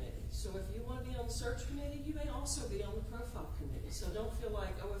search committee. So if you want to be on the search committee, you may also be on the profile committee. So don't feel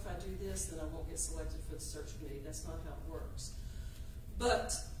like, oh, if I do this, then I won't get selected for the search committee. That's not how it works.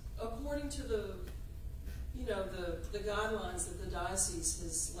 But according to the guidelines that the diocese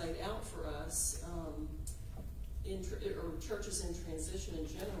has laid out for us, or churches in transition in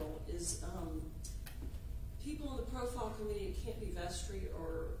general, is people on the profile committee, it can't be vestry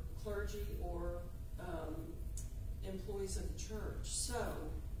or clergy or employees of the church. So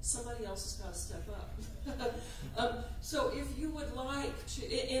somebody else has got to step up. So if you would like to,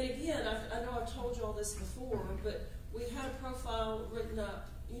 and again, I know I've told you all this before, but we had a profile written up,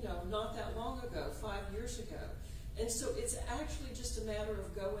 not that long ago, 5 years ago. And so it's actually just a matter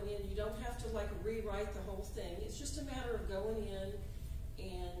of going in. You don't have to rewrite the whole thing. It's just a matter of going in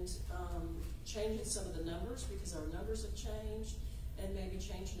and changing some of the numbers, because our numbers have changed, and maybe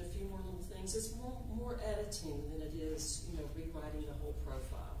changing a few more little things. It's more editing than it is, rewriting the whole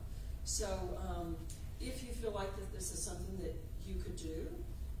profile. So if you feel like that this is something that you could do,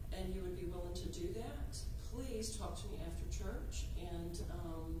 and you would be willing to do that, please talk to me after church.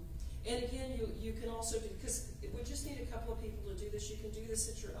 And again, you can also do, because we just need a couple of people to do this. You can do this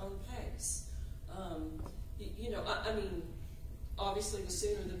at your own pace. I mean, obviously the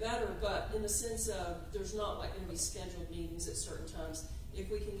sooner the better, but in the sense of there's not like going to be scheduled meetings at certain times. If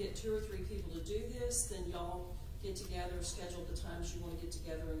we can get 2 or 3 people to do this, then y'all get together, schedule the times you want to get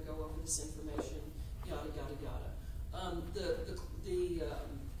together and go over this information, yada, yada, yada.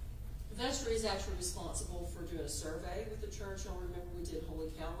 The vestry is actually responsible for doing a survey with the church. Y'all remember we did Holy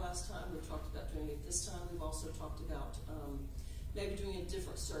Cow last time. We talked about doing it this time. We've also talked about maybe doing a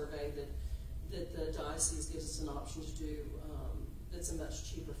different survey that the diocese gives us an option to do that's a much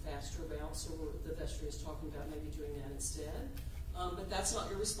cheaper, faster route. So the vestry is talking about maybe doing that instead. But that's not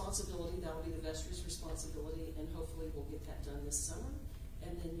your responsibility. That will be the vestry's responsibility, and hopefully we'll get that done this summer.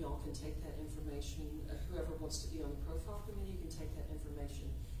 And then y'all can take that information, whoever wants to be on the profile committee can take that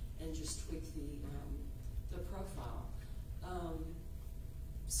information and just tweak the profile.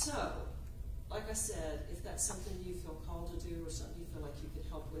 So, like I said, if that's something you feel called to do or something you feel like you could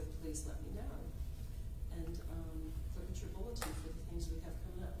help with, please let me know. And look at your bulletin for the things we have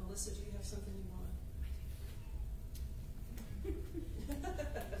coming up. Melissa, do you have something you want?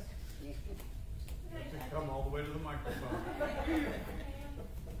 Come all the way to the microphone.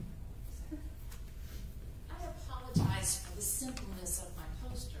 I apologize for the simpleness of my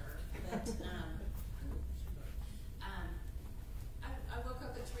poster, but I woke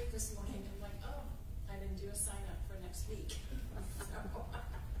up at 3 this morning and I'm like, oh, I didn't do a sign up for next week. So,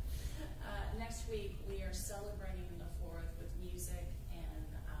 next week we are celebrating the 4th with music and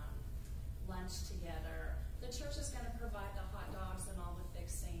lunch together. The church is going to provide the hot dogs and all the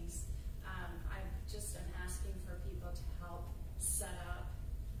fixings. I just am asking for people to help set up,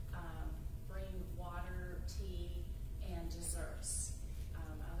 bring water, tea, and desserts.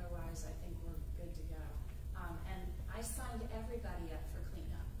 Otherwise, I think we're good to go. And I signed everybody up for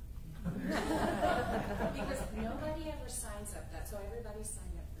cleanup. Because nobody ever signs up that, so everybody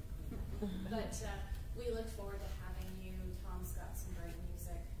signed up for cleanup. But we look forward to having you. Tom's got some great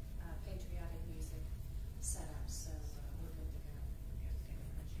music, patriotic music set up, so we're good to go.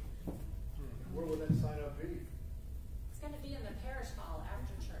 Where will that sign up be? It's going to be in the parish hall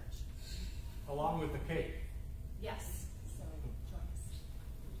after church. Along with the cake. Yes. So join us.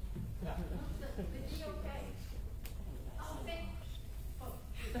 Yeah. Is he okay? Oh, thank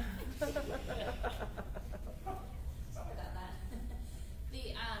Sorry about that.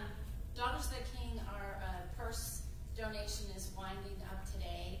 The Daughters of the King, our purse donation is winding up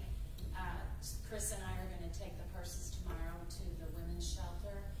today. Chris and I are going to take the purses tomorrow to the women's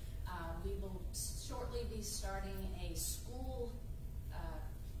shelter. We will shortly be starting a school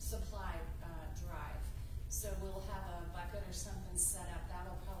supply drive. So we'll have a bucket or something set up.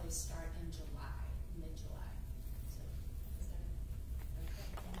 That'll probably start in July, mid-July. So is that okay?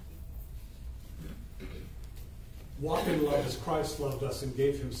 Thank you. Walk in love as Christ loved us and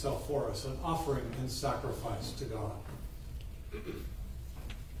gave himself for us, an offering and sacrifice to God.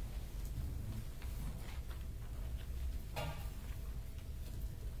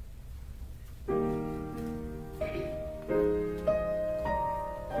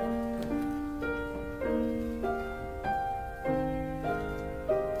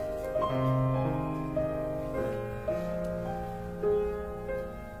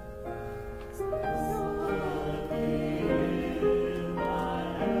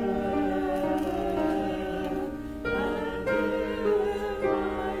 I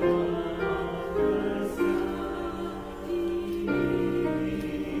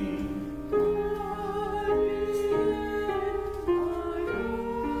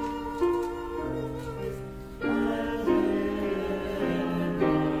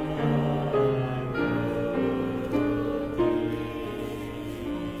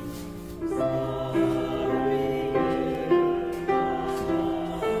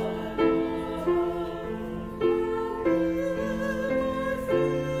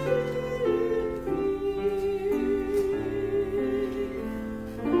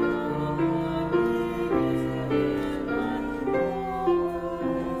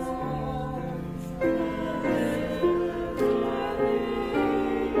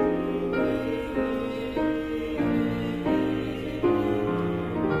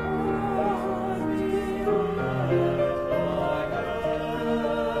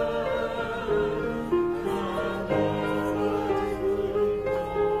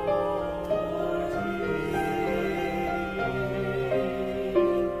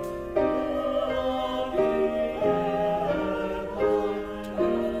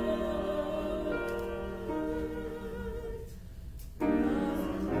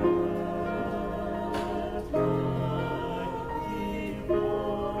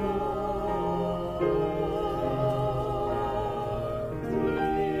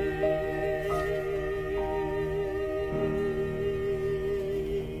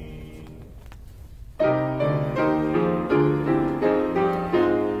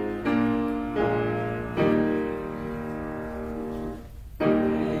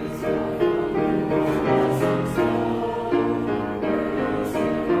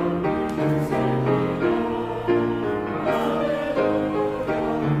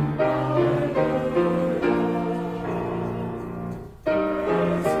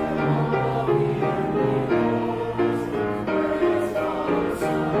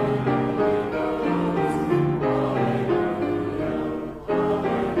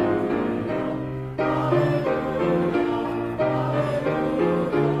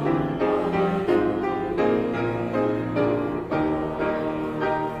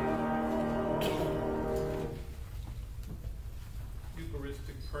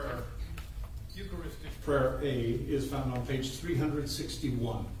Prayer A is found on page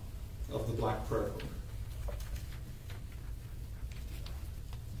 361 of the Black Prayer Book.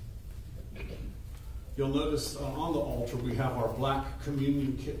 You'll notice on the altar we have our black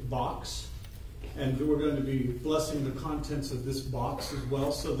communion kit box, and we're going to be blessing the contents of this box as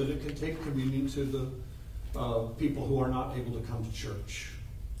well so that it can take communion to the people who are not able to come to church.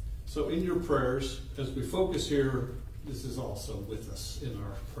 So in your prayers, as we focus here, this is also with us in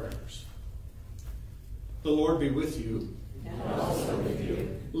our prayers. The Lord be with you. And also with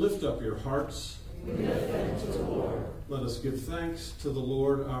you. Lift up your hearts. We lift them to the Lord. Let us give thanks to the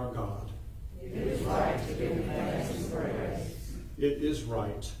Lord our God. It is right to give thanks and praise. It is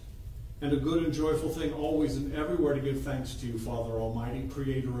right, and a good and joyful thing always and everywhere to give thanks to you, Father Almighty,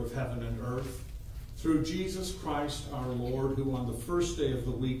 creator of heaven and earth, through Jesus Christ our Lord, who on the first day of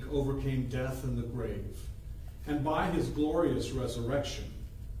the week overcame death and the grave, and by his glorious resurrection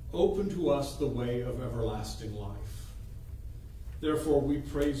opened to us the way of everlasting life. Therefore we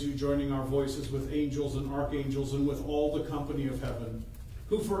praise you, joining our voices with angels and archangels and with all the company of heaven,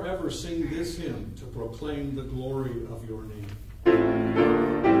 who forever sing this hymn to proclaim the glory of your name.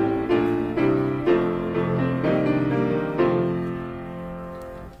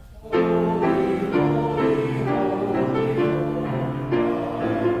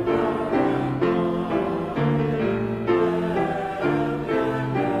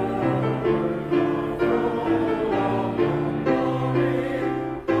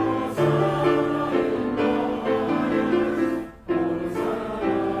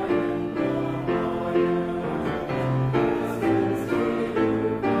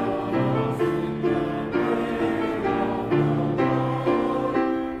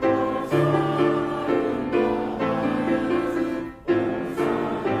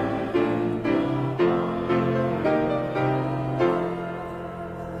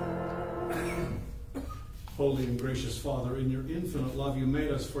 Holy and gracious Father, in your infinite love you made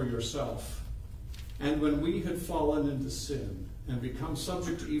us for yourself. And when we had fallen into sin and become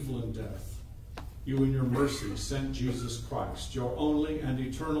subject to evil and death, you in your mercy sent Jesus Christ, your only and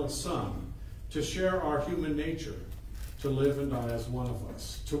eternal Son, to share our human nature, to live and die as one of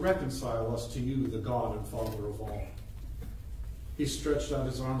us, to reconcile us to you, the God and Father of all. He stretched out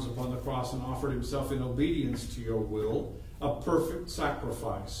his arms upon the cross and offered himself in obedience to your will, a perfect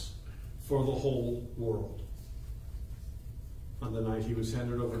sacrifice for the whole world. On the night he was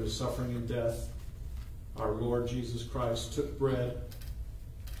handed over to suffering and death, our Lord Jesus Christ took bread,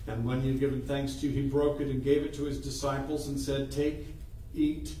 and when he had given thanks to you, he broke it and gave it to his disciples and said, "Take,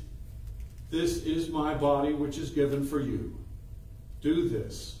 eat. This is my body which is given for you. Do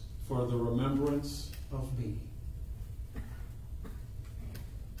this for the remembrance of me."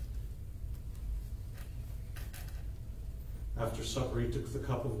 After supper, he took the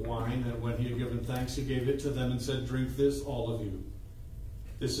cup of wine, and when he had given thanks, he gave it to them and said, "Drink this, all of you.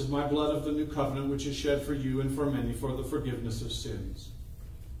 This is my blood of the new covenant, which is shed for you and for many for the forgiveness of sins.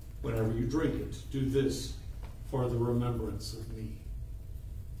 Whenever you drink it, do this for the remembrance of me."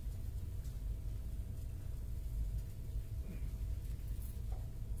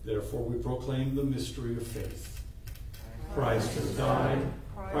 Therefore, we proclaim the mystery of faith. Christ has died.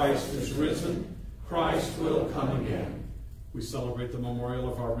 Christ is risen. Christ will come again. We celebrate the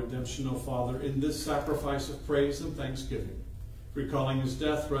memorial of our redemption, O Father, in this sacrifice of praise and thanksgiving. Recalling his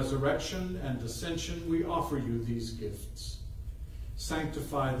death, resurrection, and ascension, we offer you these gifts.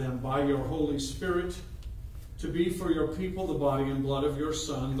 Sanctify them by your Holy Spirit, to be for your people the body and blood of your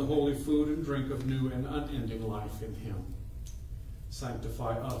Son, the holy food and drink of new and unending life in him.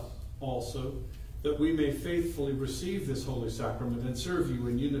 Sanctify us also, that we may faithfully receive this holy sacrament and serve you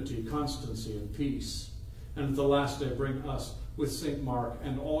in unity, constancy, and peace. And at the last day bring us, with St. Mark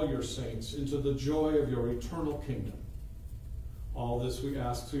and all your saints, into the joy of your eternal kingdom. All this we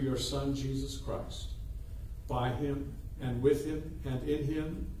ask through your Son, Jesus Christ. By him, and with him, and in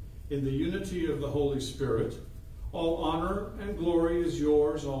him, in the unity of the Holy Spirit, all honor and glory is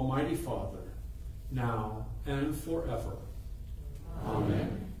yours, Almighty Father, now and forever.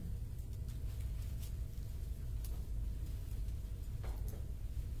 Amen.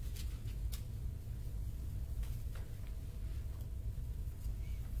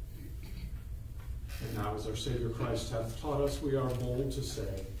 And now, as our Savior Christ hath taught us, we are bold to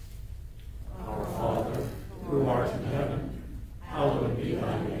say, Our Father, who art in heaven, hallowed be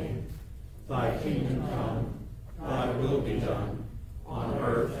thy name. Thy kingdom come, thy will be done, on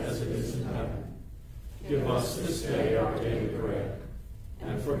earth as it is in heaven. Give us this day our daily bread,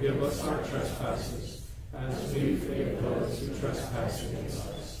 and forgive us our trespasses, as we forgive those who trespass against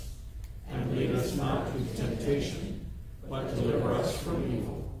us. And lead us not into temptation, but deliver us from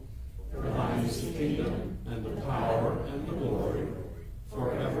evil. For thine is the kingdom, and the power, and the glory,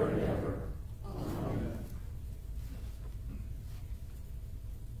 forever and ever. Amen.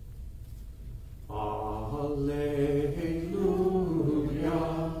 Alleluia,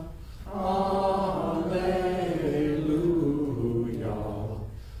 alleluia,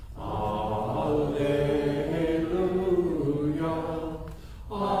 alleluia, alleluia.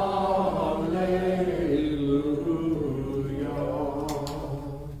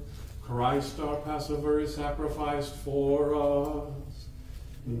 Christ our Passover is sacrificed for us.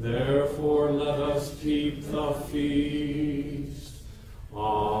 Therefore let us keep the feast.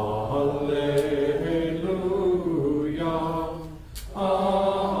 Alleluia, alleluia,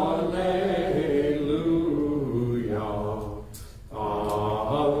 alleluia, alleluia.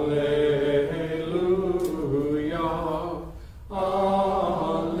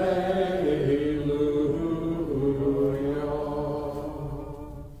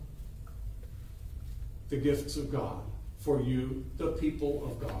 The gifts of God for you, the people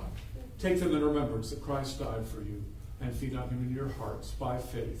of God. Take them in remembrance that Christ died for you, and feed on him in your hearts by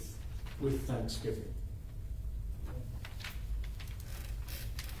faith with thanksgiving.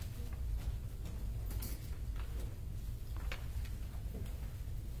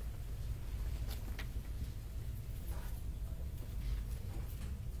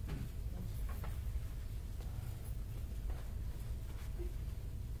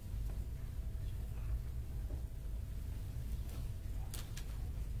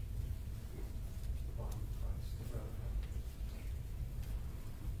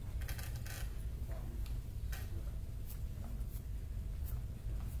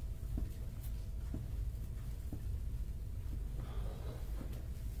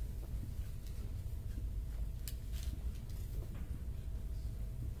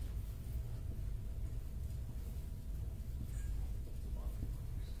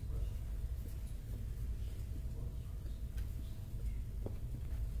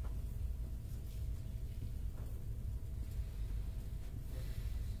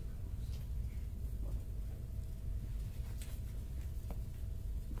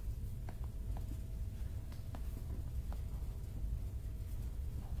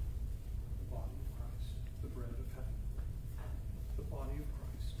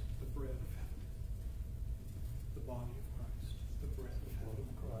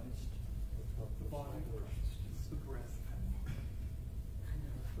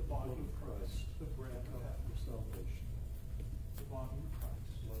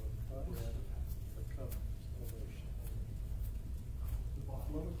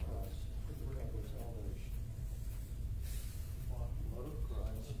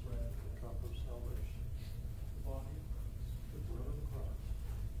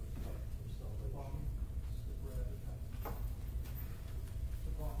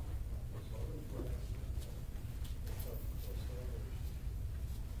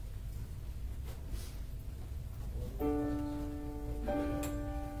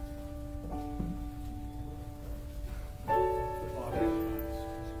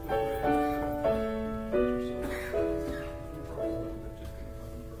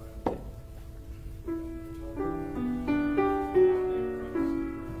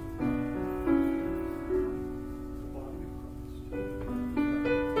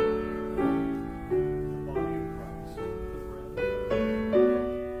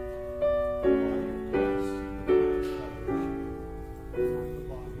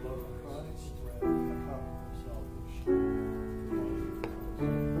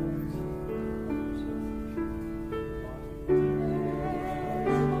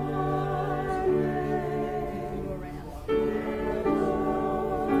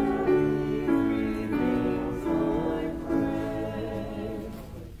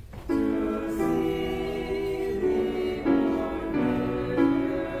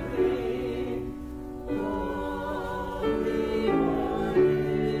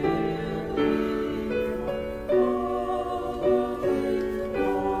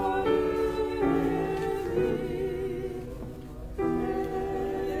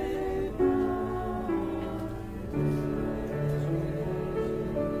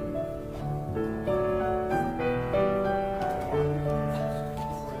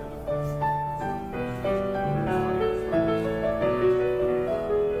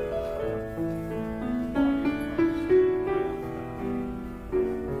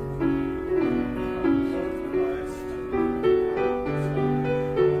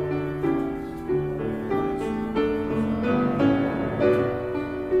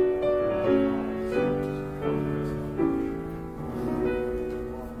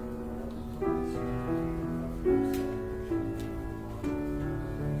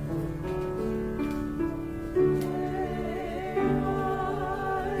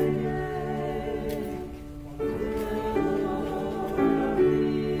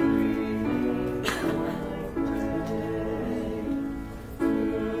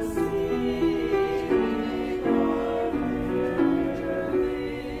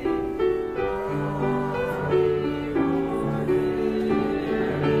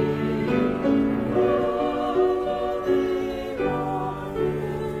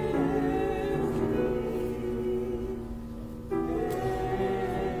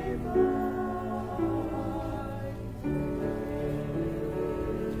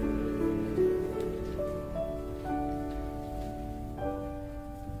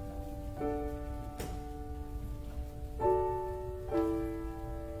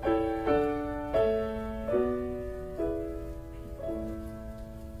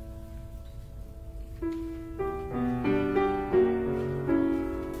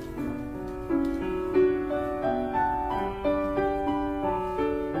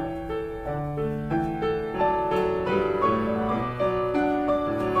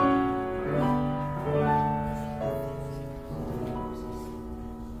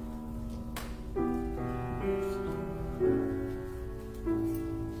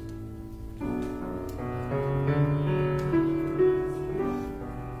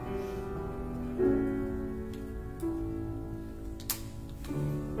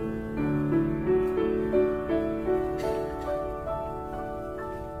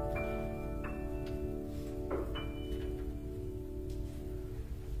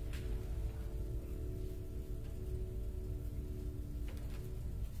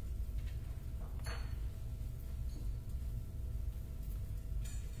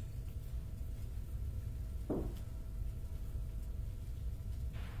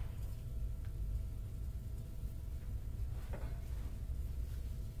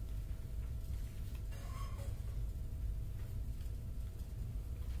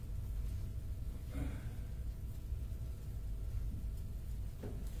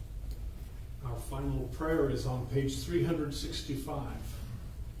 final prayer is on page 365.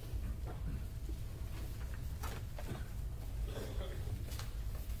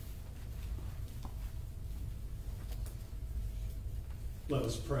 Let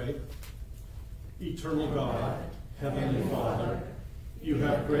us pray. Eternal God, Heavenly Father, you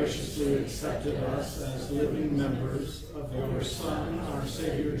have graciously accepted us as living members of your Son, our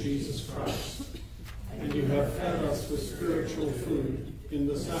Savior Jesus Christ, and you have fed us with spiritual food in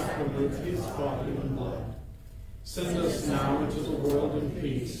the sacrament of his body and blood. Send us now into the world in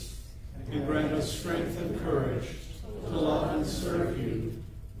peace, and grant us strength and courage to love and serve you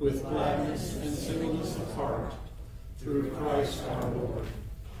with gladness and singleness of heart, through Christ our Lord.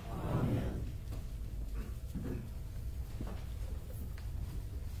 Amen.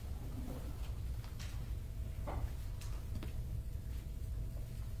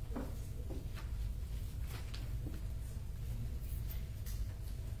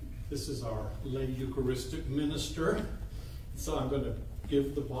 This is our lay Eucharistic minister. So I'm going to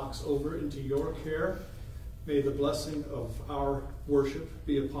give the box over into your care. May the blessing of our worship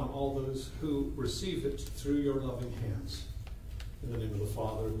be upon all those who receive it through your loving hands. In the name of the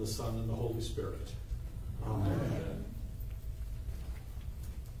Father, and the Son, and the Holy Spirit. Amen. Amen.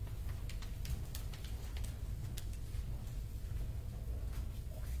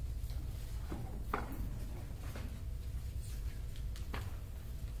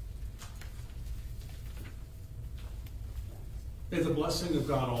 May the blessing of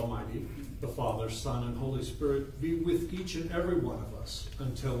God Almighty, the Father, Son, and Holy Spirit be with each and every one of us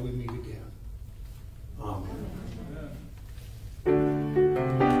until we meet again. Amen. Amen.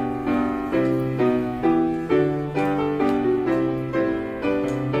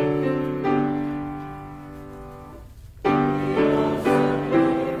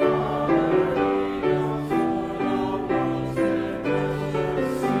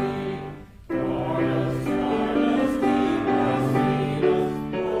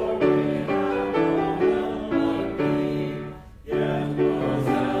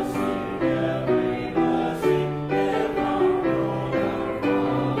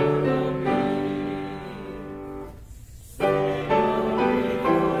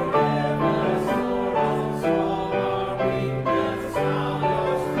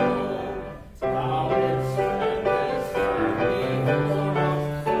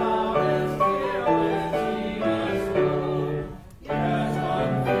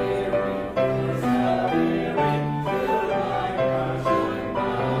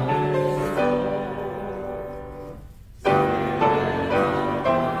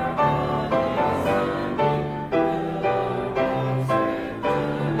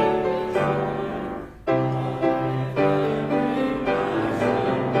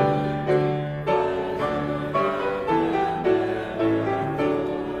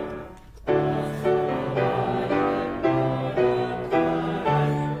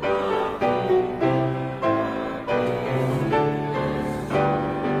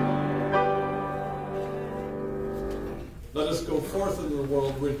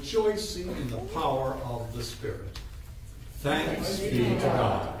 Rejoicing in the power of the Spirit. Thanks be to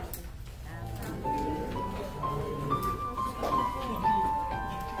God.